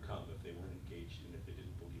 They wouldn't come if they weren't engaged and if they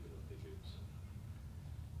didn't believe in what they do. So,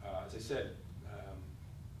 as I said,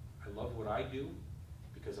 I love what I do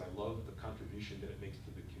because I love the contribution that it makes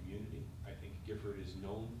to the community. I think Gifford is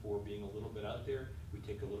known for being a little bit out there. We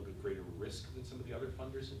take a little bit greater risk than some of the other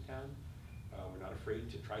funders in town. We're not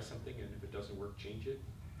afraid to try something, and if it doesn't work, change it.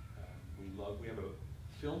 We have a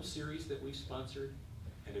film series that we've sponsored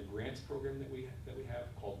and a grants program that we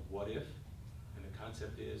have called What If? And the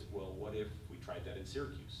concept is, well, what if we tried that in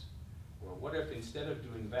Syracuse? Or what if instead of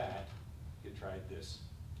doing that, you tried this?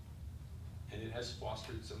 And it has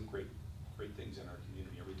fostered some great things in our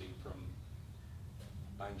community, everything from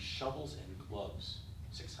buying shovels and gloves,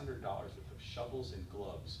 $600 worth of shovels and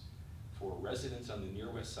gloves for residents on the near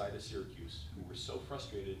west side of Syracuse who were so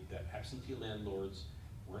frustrated that absentee landlords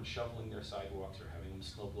weren't shoveling their sidewalks or having them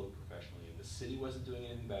snow blowed professionally, and the city wasn't doing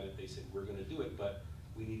anything about it. They said, we're going to do it, but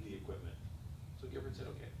we need the equipment. So Gifford said,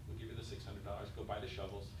 okay, we'll give you the $600, go buy the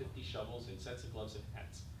shovels, 50 shovels and sets of gloves and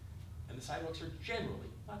hats. And the sidewalks are generally,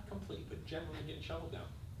 not complete, but generally getting shoveled down.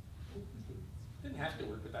 Didn't have to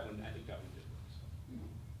work, but I think that one did work. So.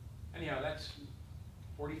 Anyhow, that's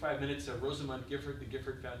 45 minutes of Rosamund Gifford, the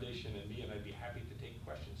Gifford Foundation, and me, and I'd be happy to take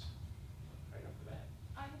questions right off the bat.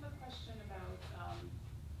 I have a question about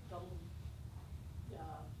the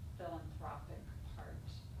philanthropic part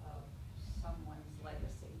of someone's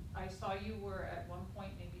legacy. I saw you were at one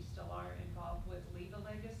point, maybe still are, involved with Leave a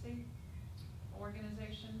Legacy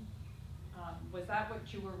organization. was that what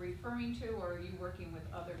you were referring to, or are you working with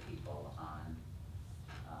other people on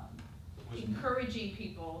encouraging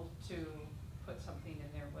people to put something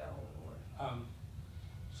in their will, or?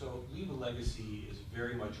 So Leave a Legacy is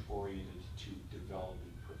very much oriented to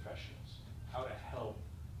developing professionals, how to help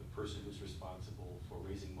the person who's responsible for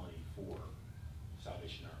raising money for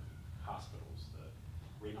Salvation Army, hospitals, the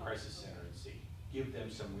Rape Crisis Center and Sea, give them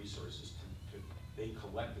some resources to they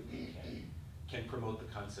collectively can promote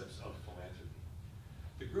the concepts of philanthropy.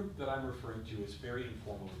 The group that I'm referring to is very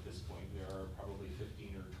informal at this point. There are probably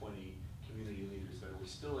 15 or 20 community leaders that are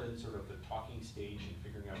still in sort of the talking stage and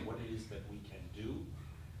figuring out what it is that we can do.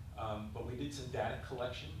 But we did some data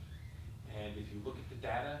collection, and if you look at the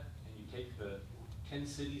data and you take the 10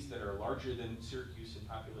 cities that are larger than Syracuse in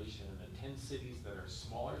population and the 10 cities that are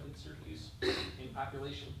smaller than Syracuse in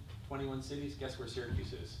population, 21 cities, guess where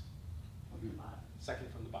Syracuse is?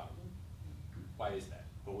 Second from the bottom. Why is that?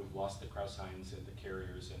 Well, we've lost the Kraus-Heinz and the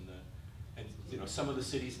Carriers and you know, some of the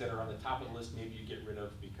cities that are on the top of the list maybe you get rid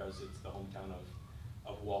of because it's the hometown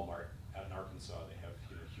of Walmart out in Arkansas. They have,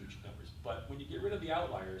 you know, huge numbers. But when you get rid of the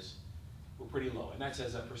outliers, we're pretty low. And that's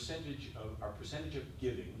as a percentage of our percentage of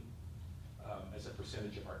giving, as a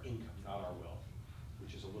percentage of our income, not our wealth,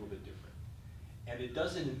 which is a little bit different. And it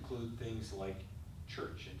doesn't include things like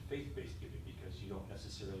church and faith-based giving because you don't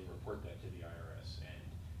necessarily report that to the IRS. And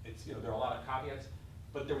it's, you know, there are a lot of caveats,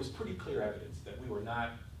 but there was pretty clear evidence that we were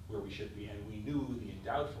not where we should be, and we knew the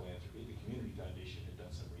endowed philanthropy, the Community Foundation, had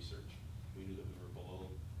done some research. We knew that we were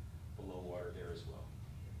below water there as well.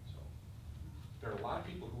 So there are a lot of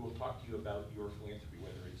people who will talk to you about your philanthropy,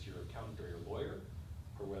 whether it's your accountant or your lawyer,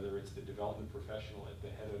 or whether it's the development professional at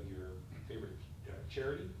the head of your favorite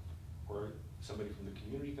charity, or somebody from the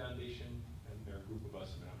Community Foundation, and there are a group of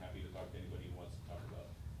us, and I'm happy to talk to anybody who wants to talk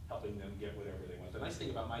about helping them get whatever they want. The nice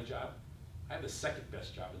thing about my job, I have the second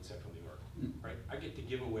best job in Central New York, right? I get to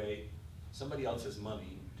give away somebody else's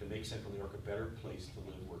money to make Central New York a better place to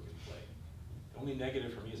live, work, and play. The only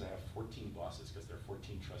negative for me is I have 14 bosses because there are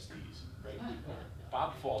 14 trustees, right?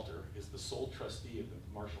 Bob Falter is the sole trustee of the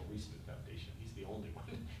Marshall Reisman Foundation. He's the only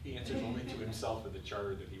one. He answers only to himself and the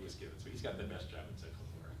charter that he was given. So he's got the best job in Central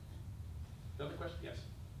New York. Another question? Yes.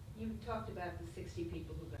 You talked about the 60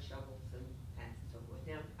 people who got shovels and pans and so forth.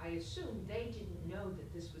 Now, I assume they didn't know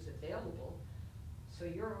that this was available, so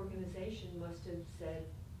your organization must have said,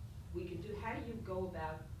 we could do, how do you go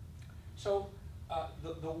about? So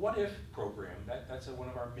the What If program, that's one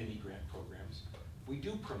of our mini grant programs. We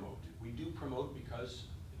do promote. We do promote because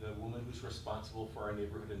the woman who's responsible for our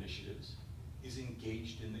neighborhood initiatives is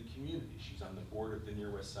engaged in the community. She's on the board of the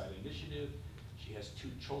Near West Side Initiative. She has 2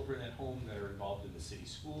 children at home that are involved in the city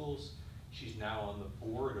schools. She's now on the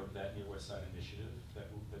board of that Near West Side Initiative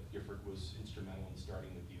that Gifford was instrumental in starting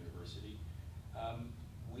with the university.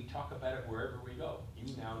 We talk about it wherever we go. You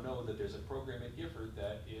now know that there's a program at Gifford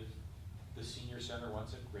that if the senior center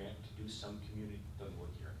wants a grant to do some community, doesn't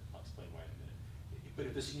work here, I'll explain why in a minute. But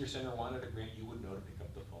if the senior center wanted a grant, you would know to pick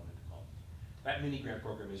up the phone and to call. That mini grant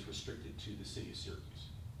program is restricted to the city of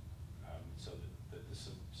Syracuse, so that the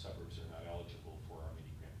suburbs are not eligible for our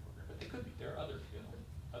mini grant program. But they could be. There are other, you know,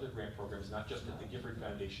 other grant programs, not just at the Gifford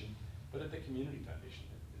Foundation, but at the Community Foundation.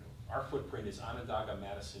 You know, our footprint is Onondaga,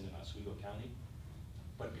 Madison, and Oswego County.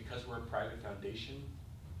 But because we're a private foundation,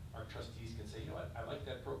 our trustees can say, you know what, I like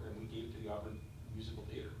that program we gave to the Auburn Musical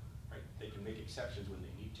Theater, right? They can make exceptions when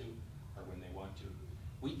they need to or when they want to.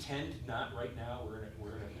 We tend not right now,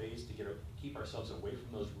 we're in a phase to keep ourselves away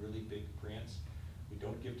from those really big grants. We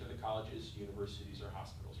don't give to the colleges, universities, or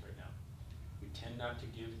hospitals right now. We tend not to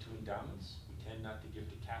give to endowments. We tend not to give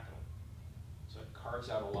to capital. So it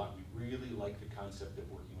carves out a lot. We really like the concept of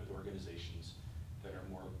working with organizations that are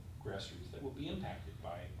more grassroots, that will be impacted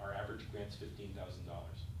by our average grant's $15,000,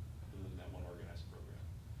 other than that one organized program.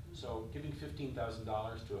 So giving $15,000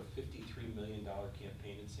 to a $53 million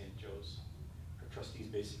campaign in St. Joe's, our trustees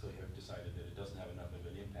basically have decided that it doesn't have enough of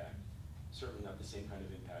an impact, certainly not the same kind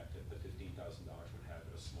of impact that the $15,000 would have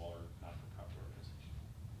at a smaller, not-for-profit organization.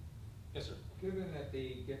 Yes, sir. Given that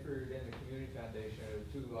the Gifford and the Community Foundation are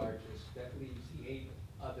the 2 largest, that leaves the 8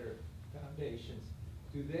 other foundations.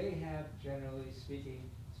 Do they have, generally speaking,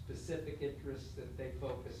 specific interests that they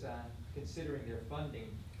focus on, considering their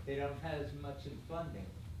funding? They don't have as much in funding.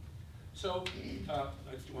 So I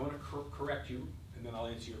want to correct you, and then I'll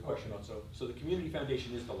answer your question also. So the Community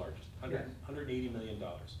Foundation is the largest, $180 million.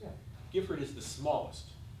 Yeah. Gifford is the smallest,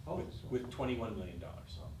 with $21 million.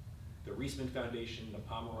 The Reisman Foundation, the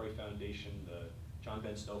Pomeroy Foundation, the John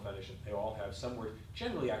Ben Snow Foundation, they all have somewhere,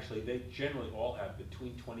 they generally all have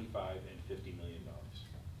between $25 and $50 million.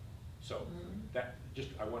 So that,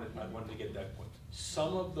 I wanted to get that point.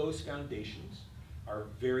 Some of those foundations are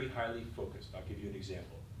very highly focused. I'll give you an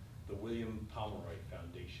example. The William Pomeroy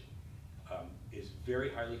Foundation is very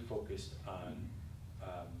highly focused on,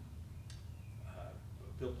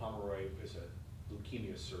 Bill Pomeroy is a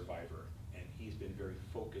leukemia survivor, and he's been very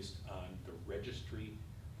focused on the registry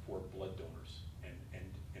for blood donors and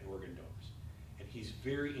organ donors. And he's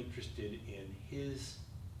very interested in his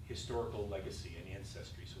historical legacy and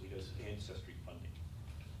ancestry, so he does ancestry funding.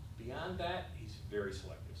 Beyond that, he's very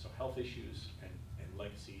selective, so health issues and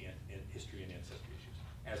legacy and history and ancestry issues,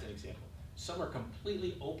 as an example. Some are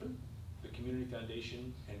completely open, the Community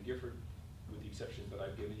Foundation and Gifford, with the exceptions that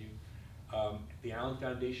I've given you. The Allen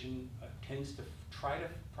Foundation tends to try to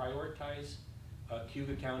prioritize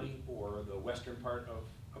Cuyahoga County or the western part of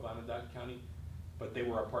Onondaga County, but they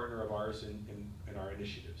were a partner of ours in our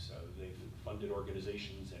initiatives. They've funded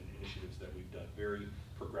organizations and initiatives that we've done, very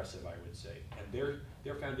progressive, I would say. And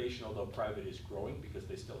their foundation, although private, is growing because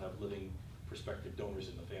they still have living prospective donors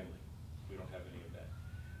in the family. We don't have any of that.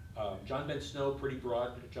 John Ben Snow, pretty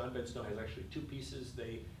broad. John Ben Snow has actually two pieces.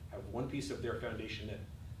 They have one piece of their foundation that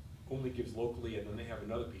only gives locally, and then they have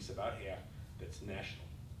another piece, about half, that's national.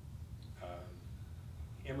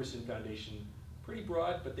 Emerson Foundation, pretty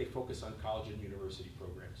broad, but they focus on college and university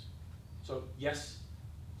programs. So yes,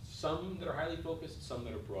 some that are highly focused, some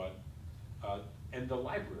that are broad. And the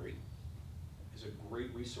library is a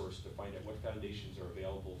great resource to find out what foundations are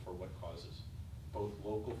available for what causes, both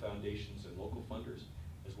local foundations and local funders,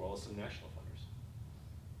 as well as some national funders.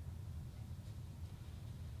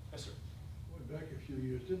 Yes, sir. Going back a few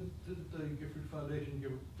years, didn't the Gifford Foundation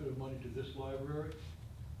give a bit of money to this library?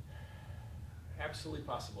 Absolutely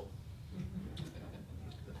possible.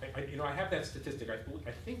 I have that statistic. I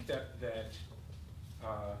think that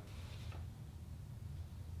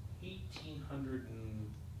 1,800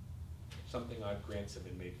 and something odd grants have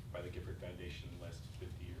been made by the Gifford Foundation in the last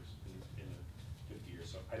 50 years. In the 50 years,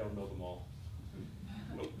 so I don't know them all.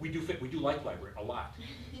 We do like library a lot.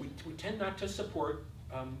 We tend not to support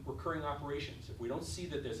recurring operations. If we don't see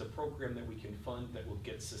that there's a program that we can fund that will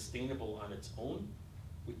get sustainable on its own,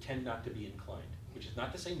 we tend not to be inclined, which is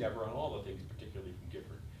not to say never on all the things, particularly from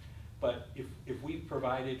Gifford. But if we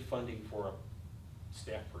provided funding for a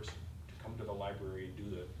staff person to come to the library and do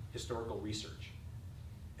the historical research,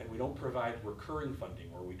 and we don't provide recurring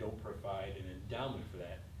funding, or we don't provide an endowment for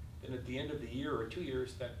that, then at the end of the year or 2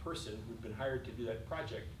 years, that person who'd been hired to do that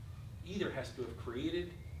project either has to have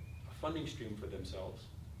created a funding stream for themselves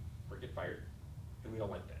or get fired, and we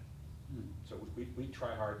don't like that. So we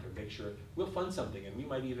try hard to make sure we'll fund something, and we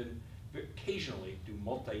might even occasionally do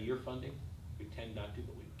multi-year funding. We tend not to,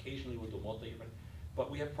 but we occasionally will do multi-year funding. But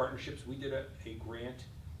we have partnerships. We did a grant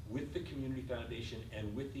with the Community Foundation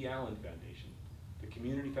and with the Allen Foundation. The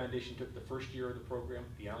Community Foundation took the first year of the program,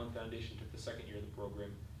 the Allen Foundation took the second year of the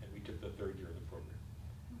program, and we took the third year of the program.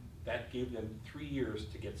 That gave them 3 years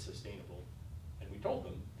to get sustainable, and we told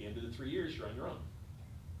them, at the end of the 3 years, you're on your own.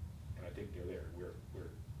 And I think they're there. We're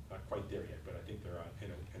not quite there yet, but I think they're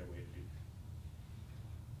in a way to do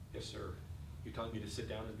that. Yes, sir. You telling me to sit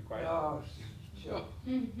down and be quiet? No, sure.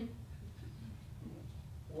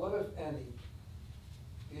 What, if any,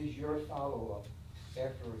 is your follow-up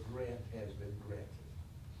after a grant has been granted?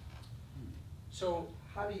 So,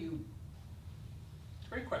 how do you?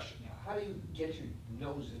 Great question. How do you get your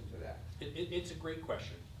nose into that? It's a great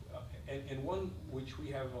question, and one which we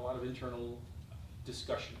have a lot of internal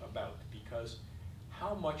discussion about, because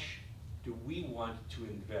how much do we want to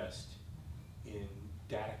invest in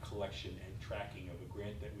data collection and tracking of a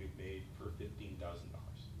grant that we've made for $15,000?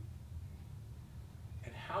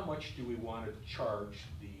 And how much do we want to charge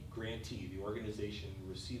the grantee, the organization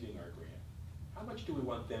receiving our grant? How much do we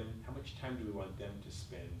want them, how much time do we want them to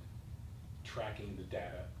spend tracking the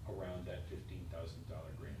data around that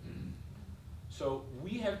 $15,000 grant? So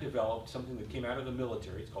we have developed something that came out of the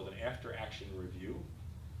military. It's called an after-action review,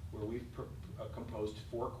 where we've composed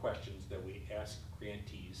 4 questions that we ask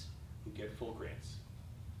grantees who get full grants.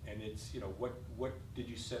 And it's, what did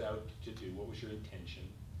you set out to do? What was your intention?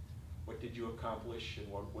 What did you accomplish? And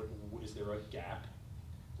what is there a gap?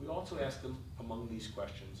 We also ask them, among these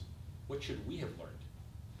questions, what should we have learned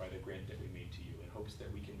by the grant that we made to you, in hopes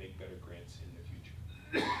that we can make better grants in the future?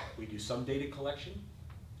 We do some data collection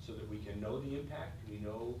so that we can know the impact. We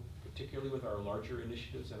know, particularly with our larger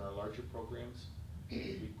initiatives and our larger programs,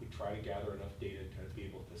 we try to gather enough data to be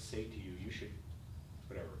able to say to you, you should,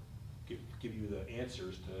 whatever, give you the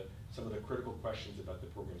answers to some of the critical questions about the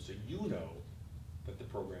program, so you know that the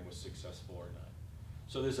program was successful or not.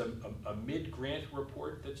 So there's a mid-grant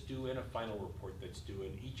report that's due and a final report that's due.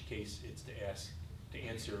 In each case, it's to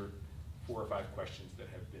answer 4 or 5 questions that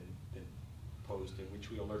have been posed, in which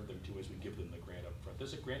we alert them to as we give them the grant up front.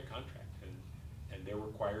 There's a grant contract, and they're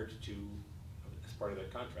required to, as part of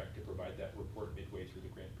that contract, to provide that report midway through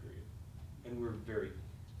the grant period. And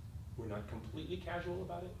we're not completely casual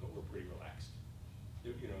about it, but we're pretty relaxed.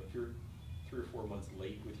 If you're 3 or 4 months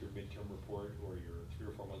late with your midterm report, or you're 3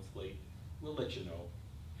 or 4 months late, we'll let you know.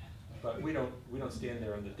 But we don't stand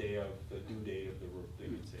there on the day of the due date of the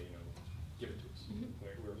thing and say, give it to us.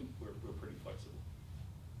 We're pretty flexible.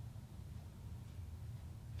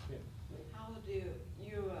 Yeah. How do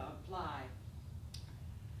you apply?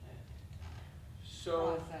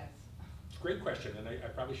 So, Process. great question, and I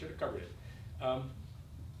probably should have covered it.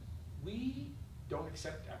 We don't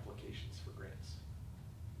accept applications for grants.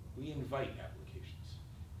 We invite applications.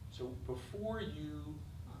 So before you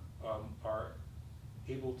are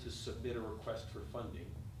able to submit a request for funding,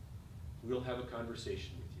 we'll have a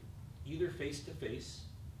conversation with you, either face-to-face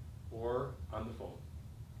or on the phone.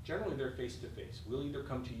 Generally, they're face-to-face. We'll either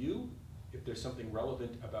come to you if there's something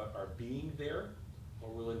relevant about our being there, or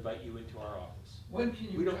we'll invite you into our office. When can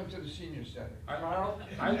you come to the senior center? I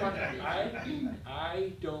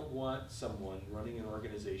don't want someone running an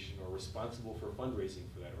organization or responsible for fundraising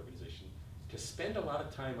for that organization to spend a lot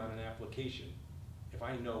of time on an application if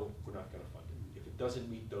I know we're not going to fund it, if it doesn't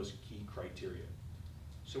meet those key criteria.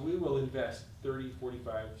 So we will invest 30,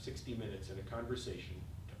 45, 60 minutes in a conversation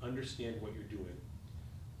to understand what you're doing.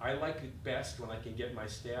 I like it best when I can get my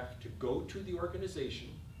staff to go to the organization,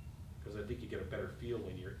 because I think you get a better feel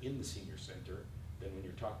when you're in the senior center than when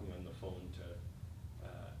you're talking on the phone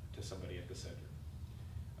to somebody at the center.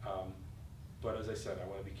 But as I said, I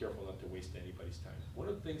want to be careful not to waste anybody's time. One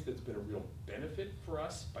of the things that's been a real benefit for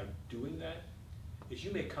us by doing that is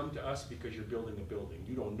you may come to us because you're building a building.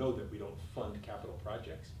 You don't know that we don't fund capital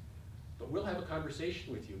projects, but we'll have a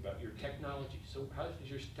conversation with you about your technology. So how is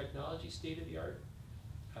your technology state of the art?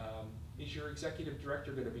 Is your executive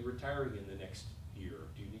director going to be retiring in the next year?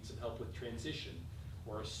 Do you need some help with transition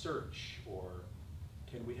or a search, or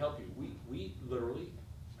can we help you? We literally,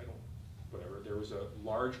 there was a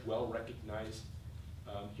large, well-recognized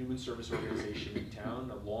human service organization in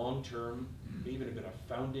town, a long-term, may even have been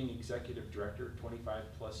a founding executive director, 25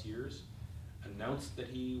 plus years, announced that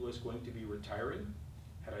he was going to be retiring,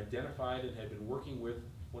 had identified and had been working with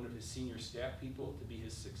one of his senior staff people to be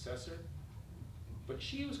his successor, but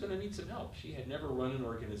she was going to need some help. She had never run an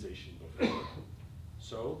organization before.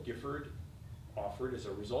 So Gifford offered, as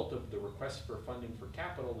a result of the request for funding for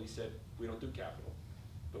capital, we said, we don't do capital.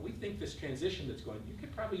 But we think this transition that's going, you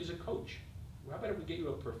could probably use a coach. How about if we get you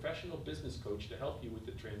a professional business coach to help you with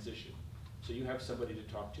the transition, so you have somebody to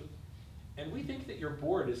talk to? And we think that your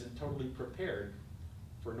board isn't totally prepared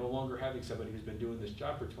for no longer having somebody who's been doing this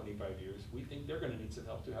job for 25 years. We think they're going to need some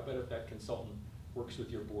help too. How about if that consultant works with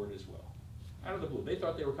your board as well? Out of the blue. They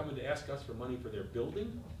thought they were coming to ask us for money for their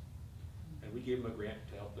building, and we gave them a grant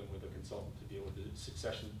to help them with a consultant to deal with the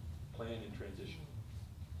succession plan and transition.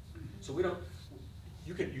 So we don't,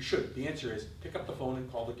 you should. The answer is pick up the phone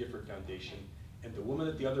and call the Gifford Foundation, and the woman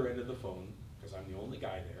at the other end of the phone, because I'm the only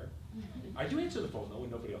guy there, I do answer the phone though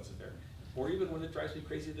when nobody else is there, or even when it drives me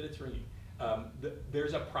crazy that it's ringing.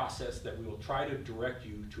 There's a process that we will try to direct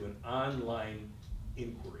you to an online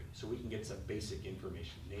inquiry, so we can get some basic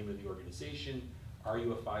information. Name of the organization, are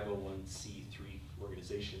you a 501c3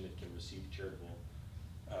 organization that can receive charitable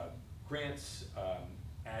grants,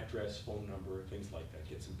 address, phone number, things like that.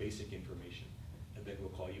 Get some basic information, and then we'll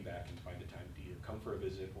call you back and find a time to either come for a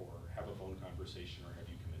visit or have a phone conversation or have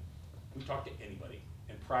you come in. We talk to anybody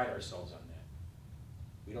and pride ourselves on that.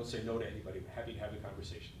 We don't say no to anybody. We're happy to have a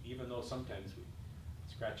conversation, even though sometimes we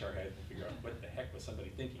scratch our head and figure out what the heck was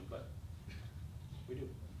somebody thinking, but we do.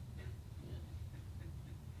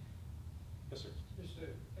 Yes, sir.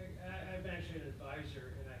 I'm actually an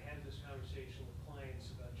advisor, and I have this conversation with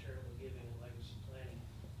clients about charitable giving and legacy planning.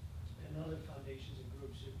 And other foundations and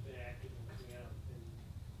groups have been active in coming out and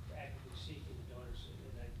actively seeking the donors.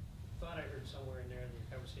 And I thought I heard somewhere in there in your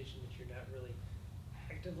conversation that you're not really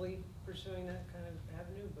actively pursuing that kind of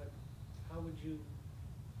avenue, but how would you,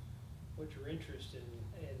 what's your interest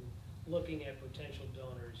in looking at potential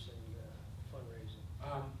donors and fundraising?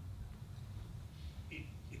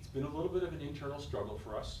 It's been a little bit of an internal struggle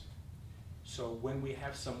for us. So when we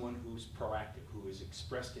have someone who's proactive, who has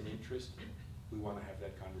expressed an interest, we want to have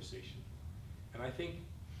that conversation. And I think,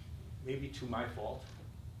 maybe to my fault,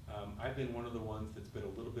 I've been one of the ones that's been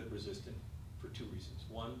a little bit resistant for 2 reasons.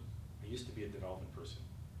 One, I used to be a development person.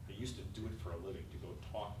 I used to do it for a living, to go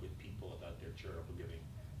talk with people about their charitable giving,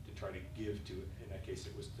 to try to give to, in that case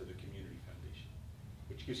it was to the community foundation,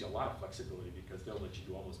 which gives you a lot of flexibility because they'll let you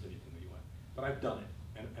do almost anything that you want. But I've done it.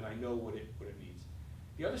 and I know what it needs.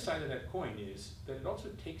 The other side of that coin is that it also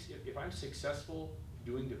takes, if I'm successful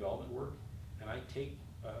doing development work, and I take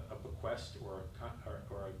a bequest or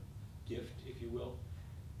a gift, if you will,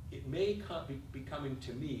 it may be coming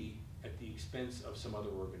to me at the expense of some other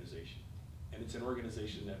organization. And it's an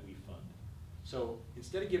organization that we fund. So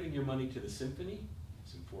instead of giving your money to the Symphoria,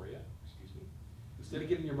 instead of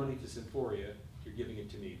giving your money to Symphoria, you're giving it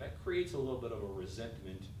to me. That creates a little bit of a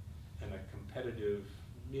resentment and a competitive,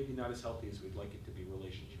 maybe not as healthy as we'd like it to be,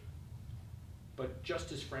 relationship. But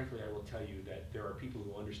just as frankly, I will tell you that there are people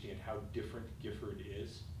who understand how different Gifford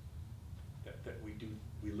is, that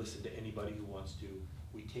we listen to anybody who wants to.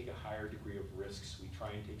 We take a higher degree of risks. We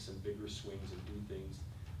try and take some bigger swings and do things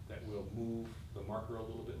that will move the marker a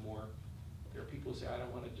little bit more. There are people who say, I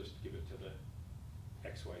don't want to just give it to the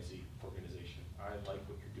XYZ organization. I like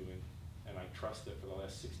what you're doing, and I trust that for the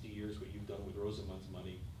last 60 years, what you've done with Rosamund's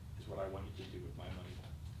money is what I want you to do with my money.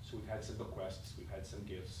 So we've had some bequests, we've had some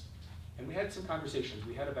gifts, and we had some conversations.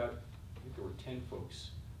 We had about, I think there were 10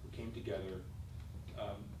 folks who came together.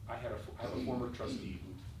 I have a former trustee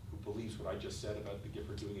who believes what I just said about the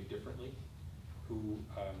Gifford doing it differently, who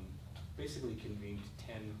basically convened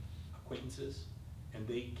 10 acquaintances, and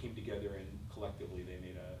they came together and collectively they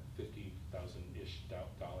made a $50,000-ish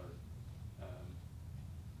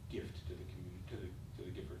gift to the community, to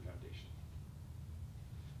the Gifford Foundation.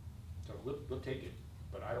 So we'll take it,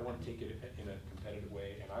 but I don't want to take it in a competitive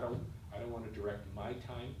way, and I don't want to direct my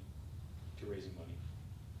time to raising money.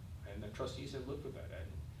 And the trustees have lived with that. And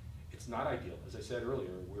it's not ideal. As I said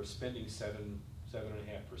earlier, we're spending 7.5%,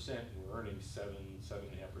 and we're earning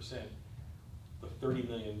 7.5%. The $40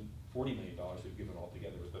 million we've given all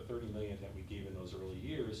together, with the $30 million that we gave in those early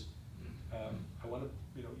years, I want to,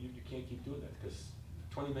 you can't keep doing that, because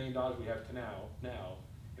 $20 million we have to now,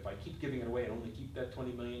 if I keep giving it away and only keep that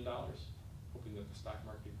 $20 million, hoping that the stock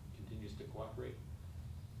market continues to cooperate,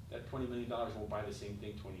 that $20 million won't buy the same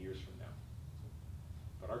thing 20 years from now.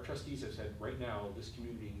 But our trustees have said, right now, this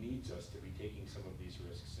community needs us to be taking some of these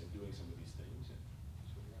risks and doing some of these things, and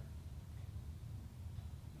so we are.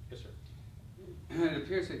 Yes, sir. It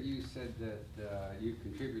appears that you said that you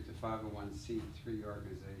contribute to 501c3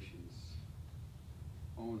 organizations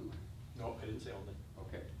only. No, I didn't say only.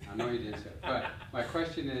 Okay, I know you didn't say it. But my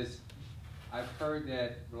question is, I've heard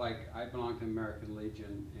that, like, I belong to American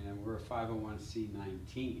Legion, and we're a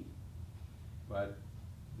 501c19, but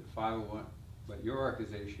the 501, but your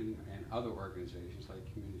organization and other organizations like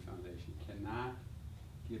Community Foundation cannot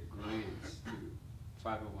give grants to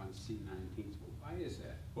 501c19s. Well, why is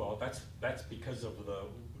that? Well, that's because of the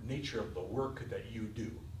nature of the work that you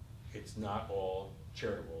do. It's not all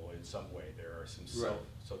charitable in some way. There are some Right.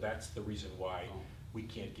 So that's the reason why we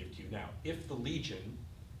can't give to you. Now, if the Legion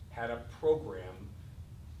had a program,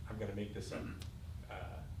 I'm going to make this up,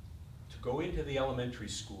 to go into the elementary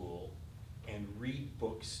school and read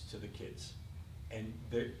books to the kids, and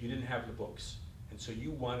you didn't have the books, and so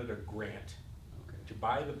you wanted a grant to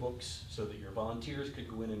buy the books so that your volunteers could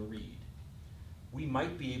go in and read, we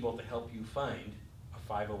might be able to help you find a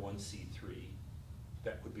 501c3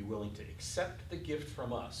 that would be willing to accept the gift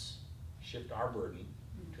from us, shift our burden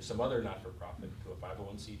to some other not-for-profit, to a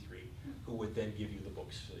 501c3, who would then give you the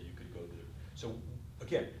books so that you could go to. So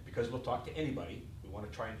again, because we'll talk to anybody, we want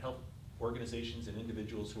to try and help organizations and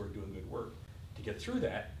individuals who are doing good work. To get through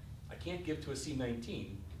that, I can't give to a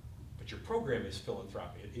C19, but your program is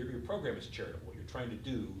philanthropic. Your program is charitable. What you're trying to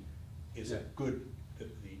do is a good,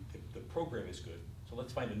 the program is good. So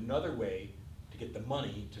let's find another way to get the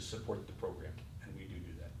money to support the program, and we do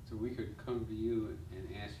that. So we could come to you and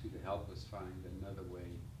ask you to help us find another way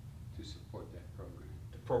to support that program.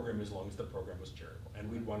 The program, as long as the program was charitable, and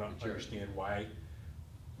we'd want to understand why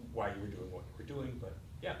you were doing what you were doing, but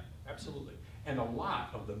yeah, absolutely. And a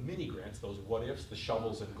lot of the mini grants, those what ifs, the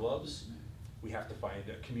shovels and gloves, we have to find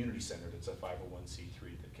a community center that's a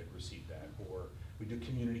 501c3 that could receive that, or we do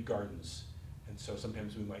community gardens. And so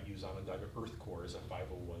sometimes we might use Onondaga Earth Corps as a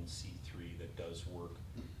 501c3 that does work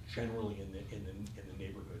generally in the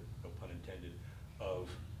neighborhood, no pun intended, of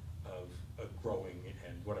growing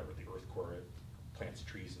and whatever, the Earth Corps plants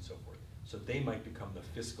trees and so forth. So they might become the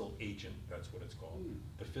fiscal agent, that's what it's called,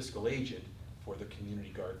 the fiscal agent for the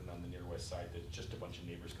community garden on the near west side that's just a bunch of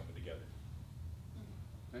neighbors coming together.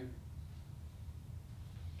 Thank you.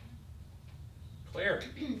 Claire. So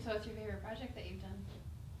what's your favorite project that you've done?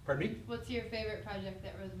 Pardon me? What's your favorite project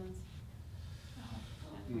at Rosamund's?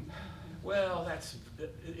 Well,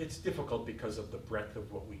 it's difficult because of the breadth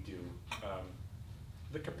of what we do.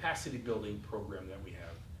 The capacity building program that we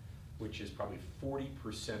have, which is probably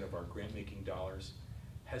 40% of our grant making dollars,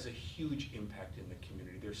 has a huge impact in the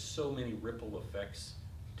community. There's so many ripple effects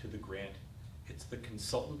to the grant. It's the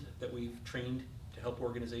consultant that we've trained to help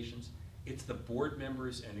organizations. It's the board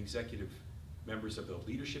members and executive members of the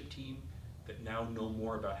leadership team that now know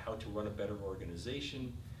more about how to run a better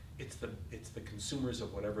organization. It's the consumers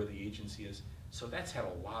of whatever the agency is. So that's had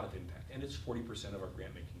a lot of impact, and it's 40% of our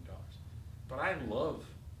grant-making dollars. But I love,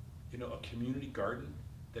 you know, a community garden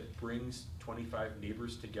that brings 25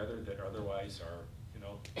 neighbors together that otherwise are, you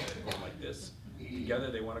know, going like this. Together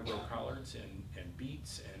they want to grow collards and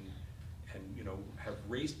beets and you know, have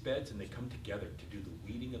raised beds, and they come together to do the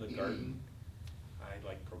weeding of the garden. I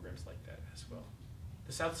like programs like that as well.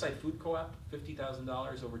 The Southside Food Co-op,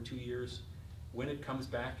 $50,000 over 2 years. When it comes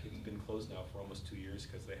back, it's been closed now for almost 2 years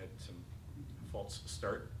because they had some false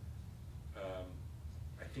start.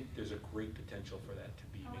 I think there's a great potential for that to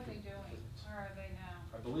be. How are they doing? Where are they now?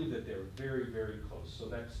 I believe that they're very, very close. So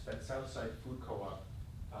that Southside Food Co-op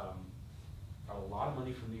got a lot of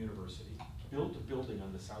money from the university, built a building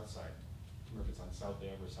on the south side. I don't remember if it's on South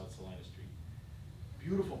Ave or South Salina Street.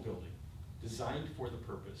 Beautiful building, designed for the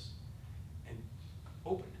purpose, and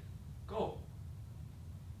opened. Go.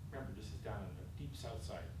 Remember, this is down on the deep south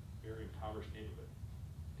side, very impoverished neighborhood.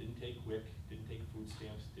 Didn't take WIC, didn't take food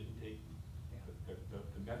stamps, didn't take the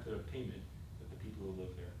method of payment that the people who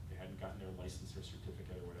live there. They hadn't gotten their license or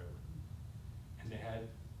certificate or whatever. And they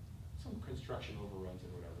had some construction overruns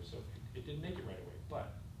and whatever, so it didn't make it right away.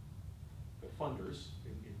 But the funders,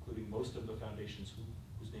 including most of the foundations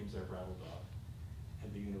whose names I've rattled off, and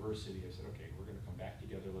the university have said, okay, we're gonna come back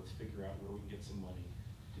together, let's figure out where we can get some money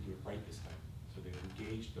to do it right this time. So they've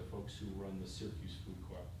engaged the folks who run the Syracuse Food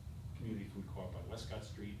Co-op, Community Food Co-op on Westcott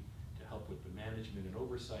Street to help with the management and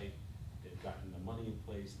oversight. They've gotten the money in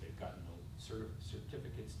place, they've gotten the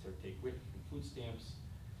certificates to take WIC and food stamps.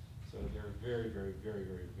 So they're very, very, very,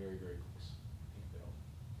 very, very, very close. I think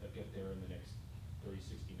they'll get there in the next 30,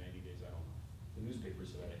 60, 90 days, I don't know. The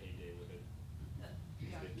newspapers have had a heyday with it.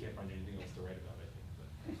 Yeah. They can't find anything else to write about, I think. But.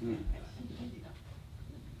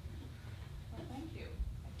 Well, thank you.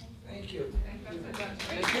 Thank you.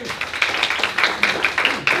 Thank you.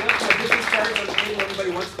 My business card is on the table.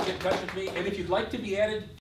 Anybody wants to get in touch with me, and if you'd like to be added